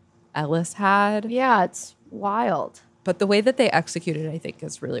that Ellis had. Yeah, it's wild. But the way that they executed it, I think,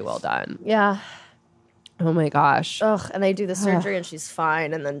 is really well done. Yeah. Oh my gosh. Ugh, and they do the surgery and she's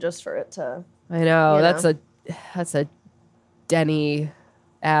fine, and then just for it to I know. you That's a Denny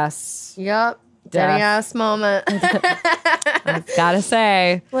ass. Yep. Denny ass moment. I've gotta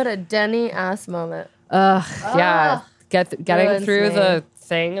say. What a Denny ass moment. Ugh, yeah. Getting ruins through me. the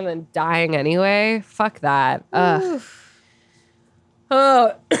thing and then dying anyway. Fuck that. Ugh.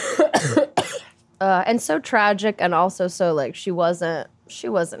 Oh. And so tragic, and also so like she wasn't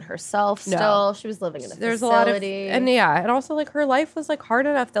herself still. No. She was living in a There's a lot of facility. and also like her life was like hard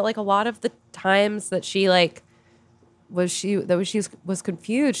enough that like a lot of the times that she like she was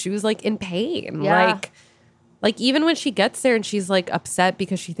confused. She was like in pain. Yeah. Like even when she gets there and she's like upset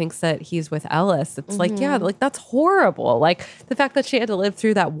because she thinks that he's with Ellis, it's like, yeah, like that's horrible. Like the fact that she had to live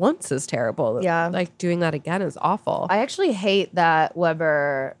through that once is terrible. Yeah. Like doing that again is awful. I actually hate that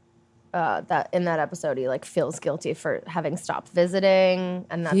Weber, that in that episode, he like feels guilty for having stopped visiting,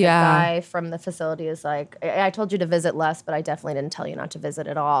 and that the guy from the facility is like, I told you to visit less, but I definitely didn't tell you not to visit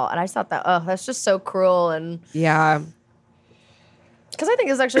at all. And I just thought that, that's just so cruel. And yeah. Because I think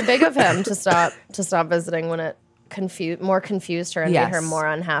it was actually big of him to stop visiting when it more confused her and made her more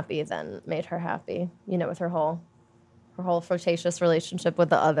unhappy than made her happy. You know, with her whole flirtatious relationship with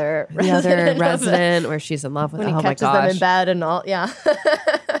the other resident where she's in love with. When he my catches gosh, them in bed and all. Yeah,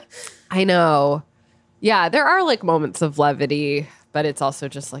 I know. Yeah, there are like moments of levity, but it's also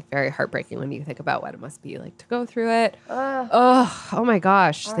just like very heartbreaking when you think about what it must be like to go through it. Oh my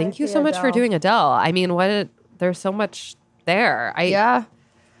gosh! Thank you so much for doing Adele. I mean, there's so much there.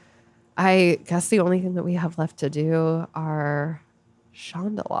 I guess the only thing that we have left to do are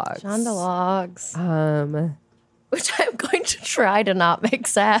Shonda logs. Which I'm going to try to not make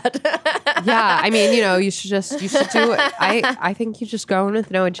sad. Yeah, I mean, you know, you should do it. I think you just go in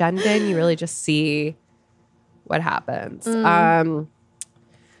with no agenda and you really just see what happens.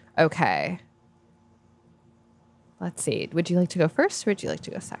 Okay. Let's see. Would you like to go first or would you like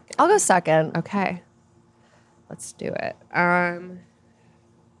to go second? I'll go second. Okay. Let's do it.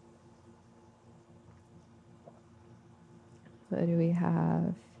 What do we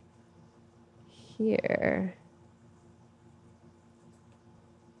have here?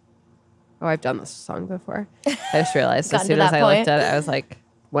 Oh, I've done this song before. I just realized as soon as I looked at it, I was like,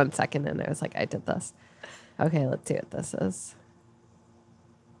 1 second, and I was like, I did this. Okay, let's see what this is.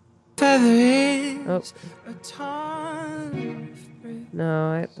 Oh.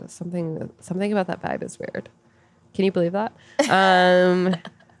 No, something about that vibe is weird. Can you believe that? That's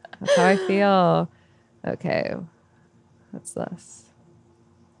how I feel. Okay, what's this?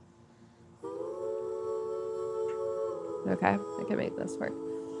 Okay, I can make this work.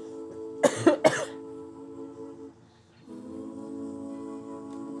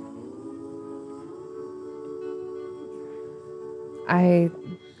 I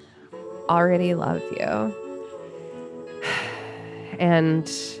already love you.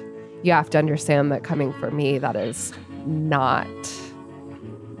 And you have to understand that coming from me, that is not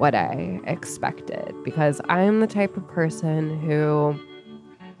what I expected, because I'm the type of person who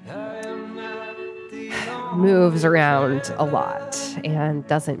moves around a lot and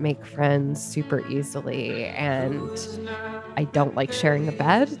doesn't make friends super easily. And I don't like sharing a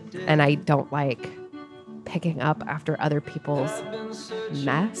bed, and I don't like picking up after other people's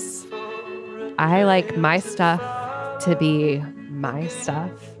mess. I like my stuff to be my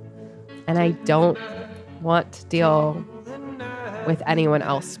stuff, and I don't want to deal with anyone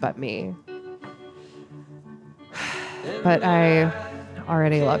else but me. But I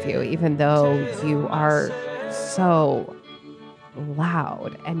already love you, even though you are so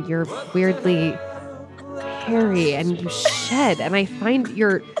loud and you're weirdly hairy and you shed, and I find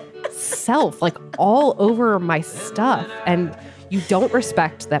yourself like all over my stuff, and you don't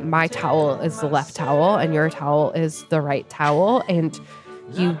respect that my towel is the left towel and your towel is the right towel, and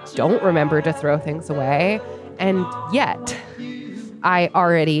you don't remember to throw things away, and yet I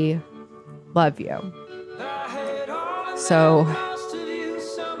already love you. So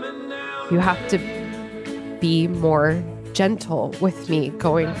you have to be more gentle with me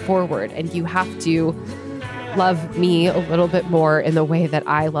going forward, and you have to love me a little bit more in the way that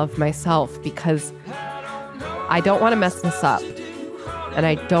I love myself, because I don't want to mess this up, and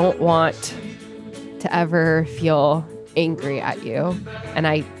I don't want to ever feel angry at you, and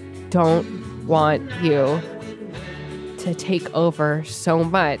I don't want you to take over so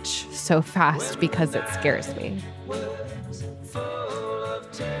much so fast because it scares me.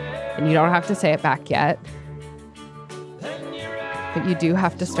 And you don't have to say it back yet, but you do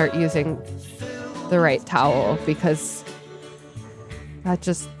have to start using the right towel, because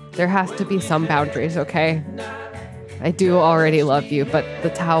there has to be some boundaries, okay? I do already love you, but the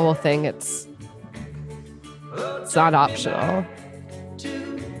towel thing, it's not optional.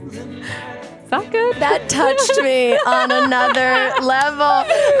 Is that good? That touched me on another level.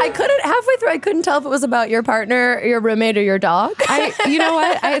 Halfway through, I couldn't tell if it was about your partner, your roommate, or your dog. You know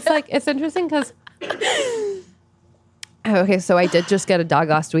what? It's interesting because, okay, so I did just get a dog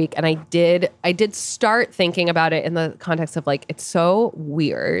last week, and I did start thinking about it in the context of like, it's so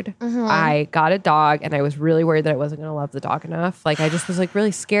weird. Mm-hmm. I got a dog, and I was really worried that I wasn't going to love the dog enough. Like, I just was like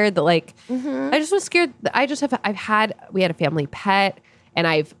really scared that like, I just was scared that we had a family pet, and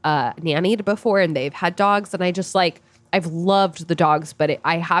I've nannied before, and they've had dogs, and I just like, I've loved the dogs, but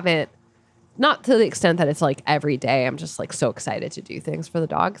I haven't, not to the extent that it's like every day. I'm just like so excited to do things for the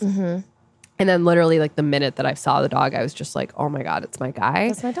dogs. Mm-hmm. And then literally like the minute that I saw the dog, I was just like, oh my God, it's my guy.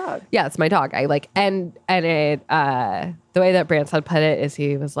 That's my dog. Yeah, it's my dog. I like, and it, the way that Branson put it is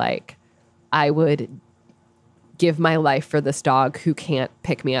he was like, I would give my life for this dog who can't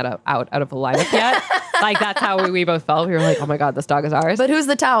pick me out of a lineup yet. Like that's how we both felt. We were like, oh my God, this dog is ours. But who's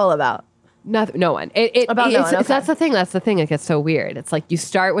the towel about? No one. About no one, okay. That's the thing. That's the thing. It gets so weird. It's like you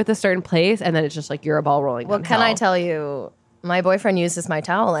start with a certain place and then it's just like you're a ball rolling. Well, can I tell you, my boyfriend uses my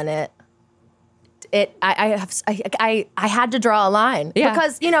towel in it. I had to draw a line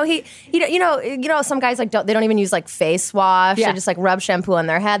because some guys like they don't even use like face wash. They just like rub shampoo on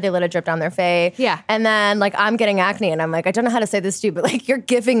their head. They let it drip down their face. Yeah, and then like I'm getting acne, and I'm like, I don't know how to say this to you, but like you're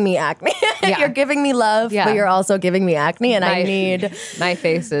giving me acne. You're giving me love, but you're also giving me acne, and I need my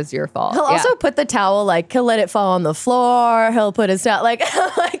face is your fault. He'll also put the towel like he'll let it fall on the floor. He'll put his towel like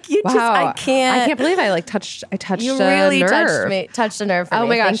you wow. just I can't believe I touched you really a nerve. touched a nerve for me. Oh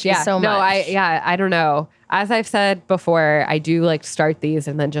my gosh, Thank you so much. No, I don't know. As I've said before, I do like start these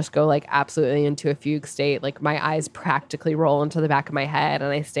and then just go like absolutely into a fugue state. Like my eyes practically roll into the back of my head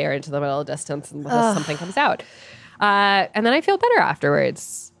and I stare into the middle distance and something comes out. And then I feel better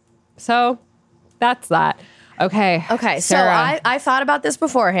afterwards. So that's that. Okay. Okay. Sarah. So I thought about this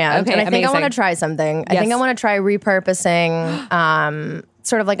beforehand and I think I want to try something. I think I want to try repurposing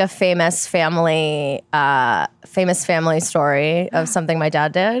sort of like a famous family story of something my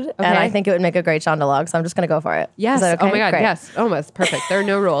dad did. Okay. And I think it would make a great Shonda so I'm just going to go for it. Yes. Is that okay? Oh my God. Great. Yes. Almost perfect. There are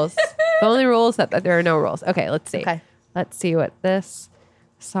no rules. The only rule is that there are no rules. Okay. Let's see. Okay. Let's see what this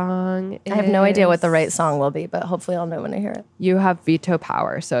song is. I have no idea what the right song will be, but hopefully I'll know when I hear it. You have veto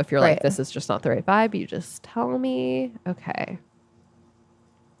power. So if you're Right. like, this is just not the right vibe, you just tell me. Okay.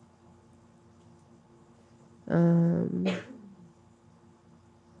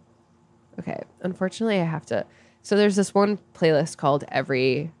 Okay. Unfortunately, I have to. So there's this one playlist called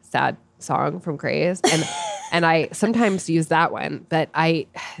Every Sad Song from Grey's, and I sometimes use that one, but it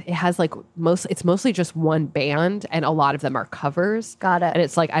has like it's mostly just one band, and a lot of them are covers. Got it. And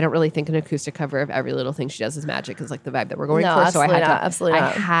it's like I don't really think an acoustic cover of Every Little Thing She Does Is Magic is like the vibe that we're going No, for. So I absolutely had not, to absolutely I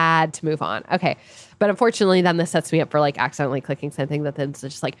not. had to move on. Okay. But unfortunately, then this sets me up for like accidentally clicking something that then's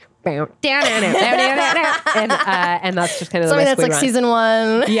just like and that's just kind of the Something risk that's we like run. season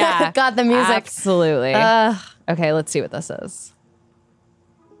 1. Yeah. Got the music. Absolutely. Okay, let's see what this is.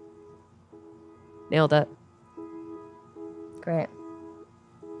 Nailed it. Great.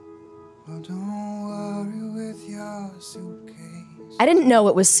 I didn't know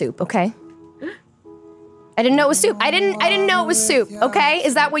it was soup, okay? I didn't know it was soup. I didn't know it was soup, okay?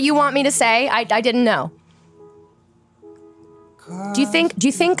 Is that what you want me to say? I didn't know. Do you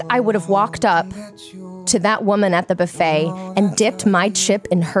think I would have walked up to that woman at the buffet and dipped my chip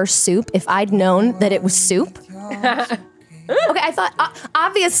in her soup if I'd known that it was soup? Okay, I thought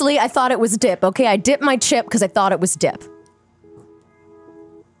obviously I thought it was dip. Okay, I dipped my chip because I thought it was dip.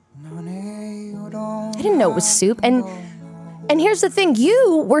 I didn't know it was soup. And here's the thing: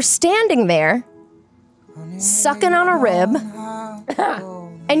 you were standing there, sucking on a rib,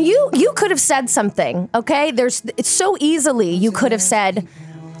 and you could have said something. Okay, it's so easily you could have said,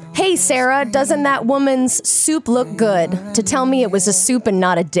 "Hey, Sarah, doesn't that woman's soup look good?" To tell me it was a soup and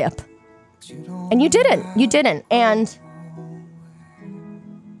not a dip. And you didn't. You didn't. And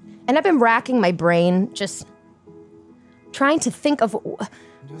I've been racking my brain just trying to think of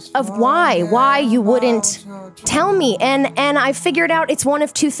why you wouldn't tell me. And I figured out it's one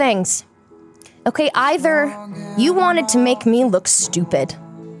of two things. Okay, either you wanted to make me look stupid,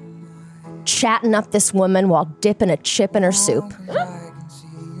 chatting up this woman while dipping a chip in her soup.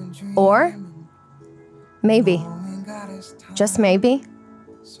 Or maybe, just maybe,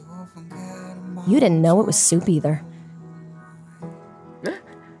 you didn't know it was soup either.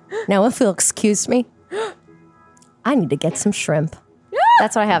 Now, if you'll excuse me, I need to get some shrimp.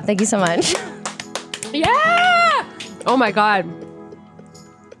 That's what I have. Thank you so much. Yeah! Oh my God.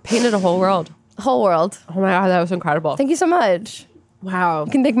 Painted a whole world. Whole world. Oh my God, that was incredible. Thank you so much. Wow.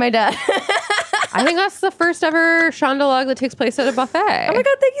 You can thank my dad. I think that's the first ever Shonda that takes place at a buffet. Oh my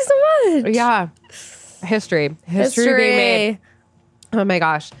God, thank you so much. Yeah. History being made. Oh my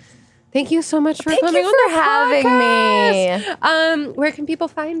gosh. Thank you so much for Thank coming you on for the having me. Where can people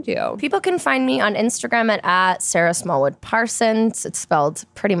find you? People can find me on Instagram at Sarah Smallwood Parsons. It's spelled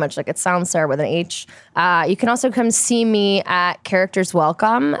pretty much like it sounds, Sarah with an H. You can also come see me at Characters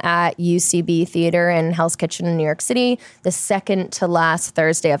Welcome at UCB Theater in Hell's Kitchen in New York City, the second to last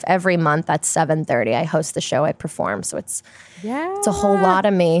Thursday of every month at 7:30. I host the show, I perform, so it's a whole lot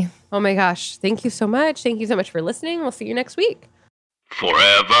of me. Oh my gosh. Thank you so much. Thank you so much for listening. We'll see you next week.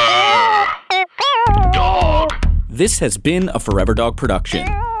 Forever Dog. This has been a Forever Dog production.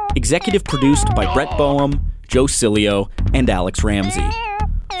 Executive produced by Brett Boehm, Joe Cilio, and Alex Ramsey.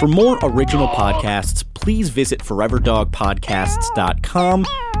 For more original podcasts, please visit foreverdogpodcasts.com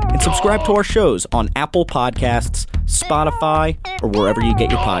and subscribe to our shows on Apple Podcasts, Spotify, or wherever you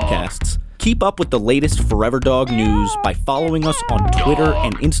get your podcasts. Keep up with the latest Forever Dog news by following us on Twitter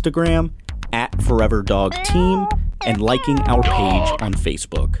and Instagram at Forever Dog Team and liking our page on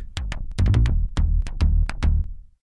Facebook.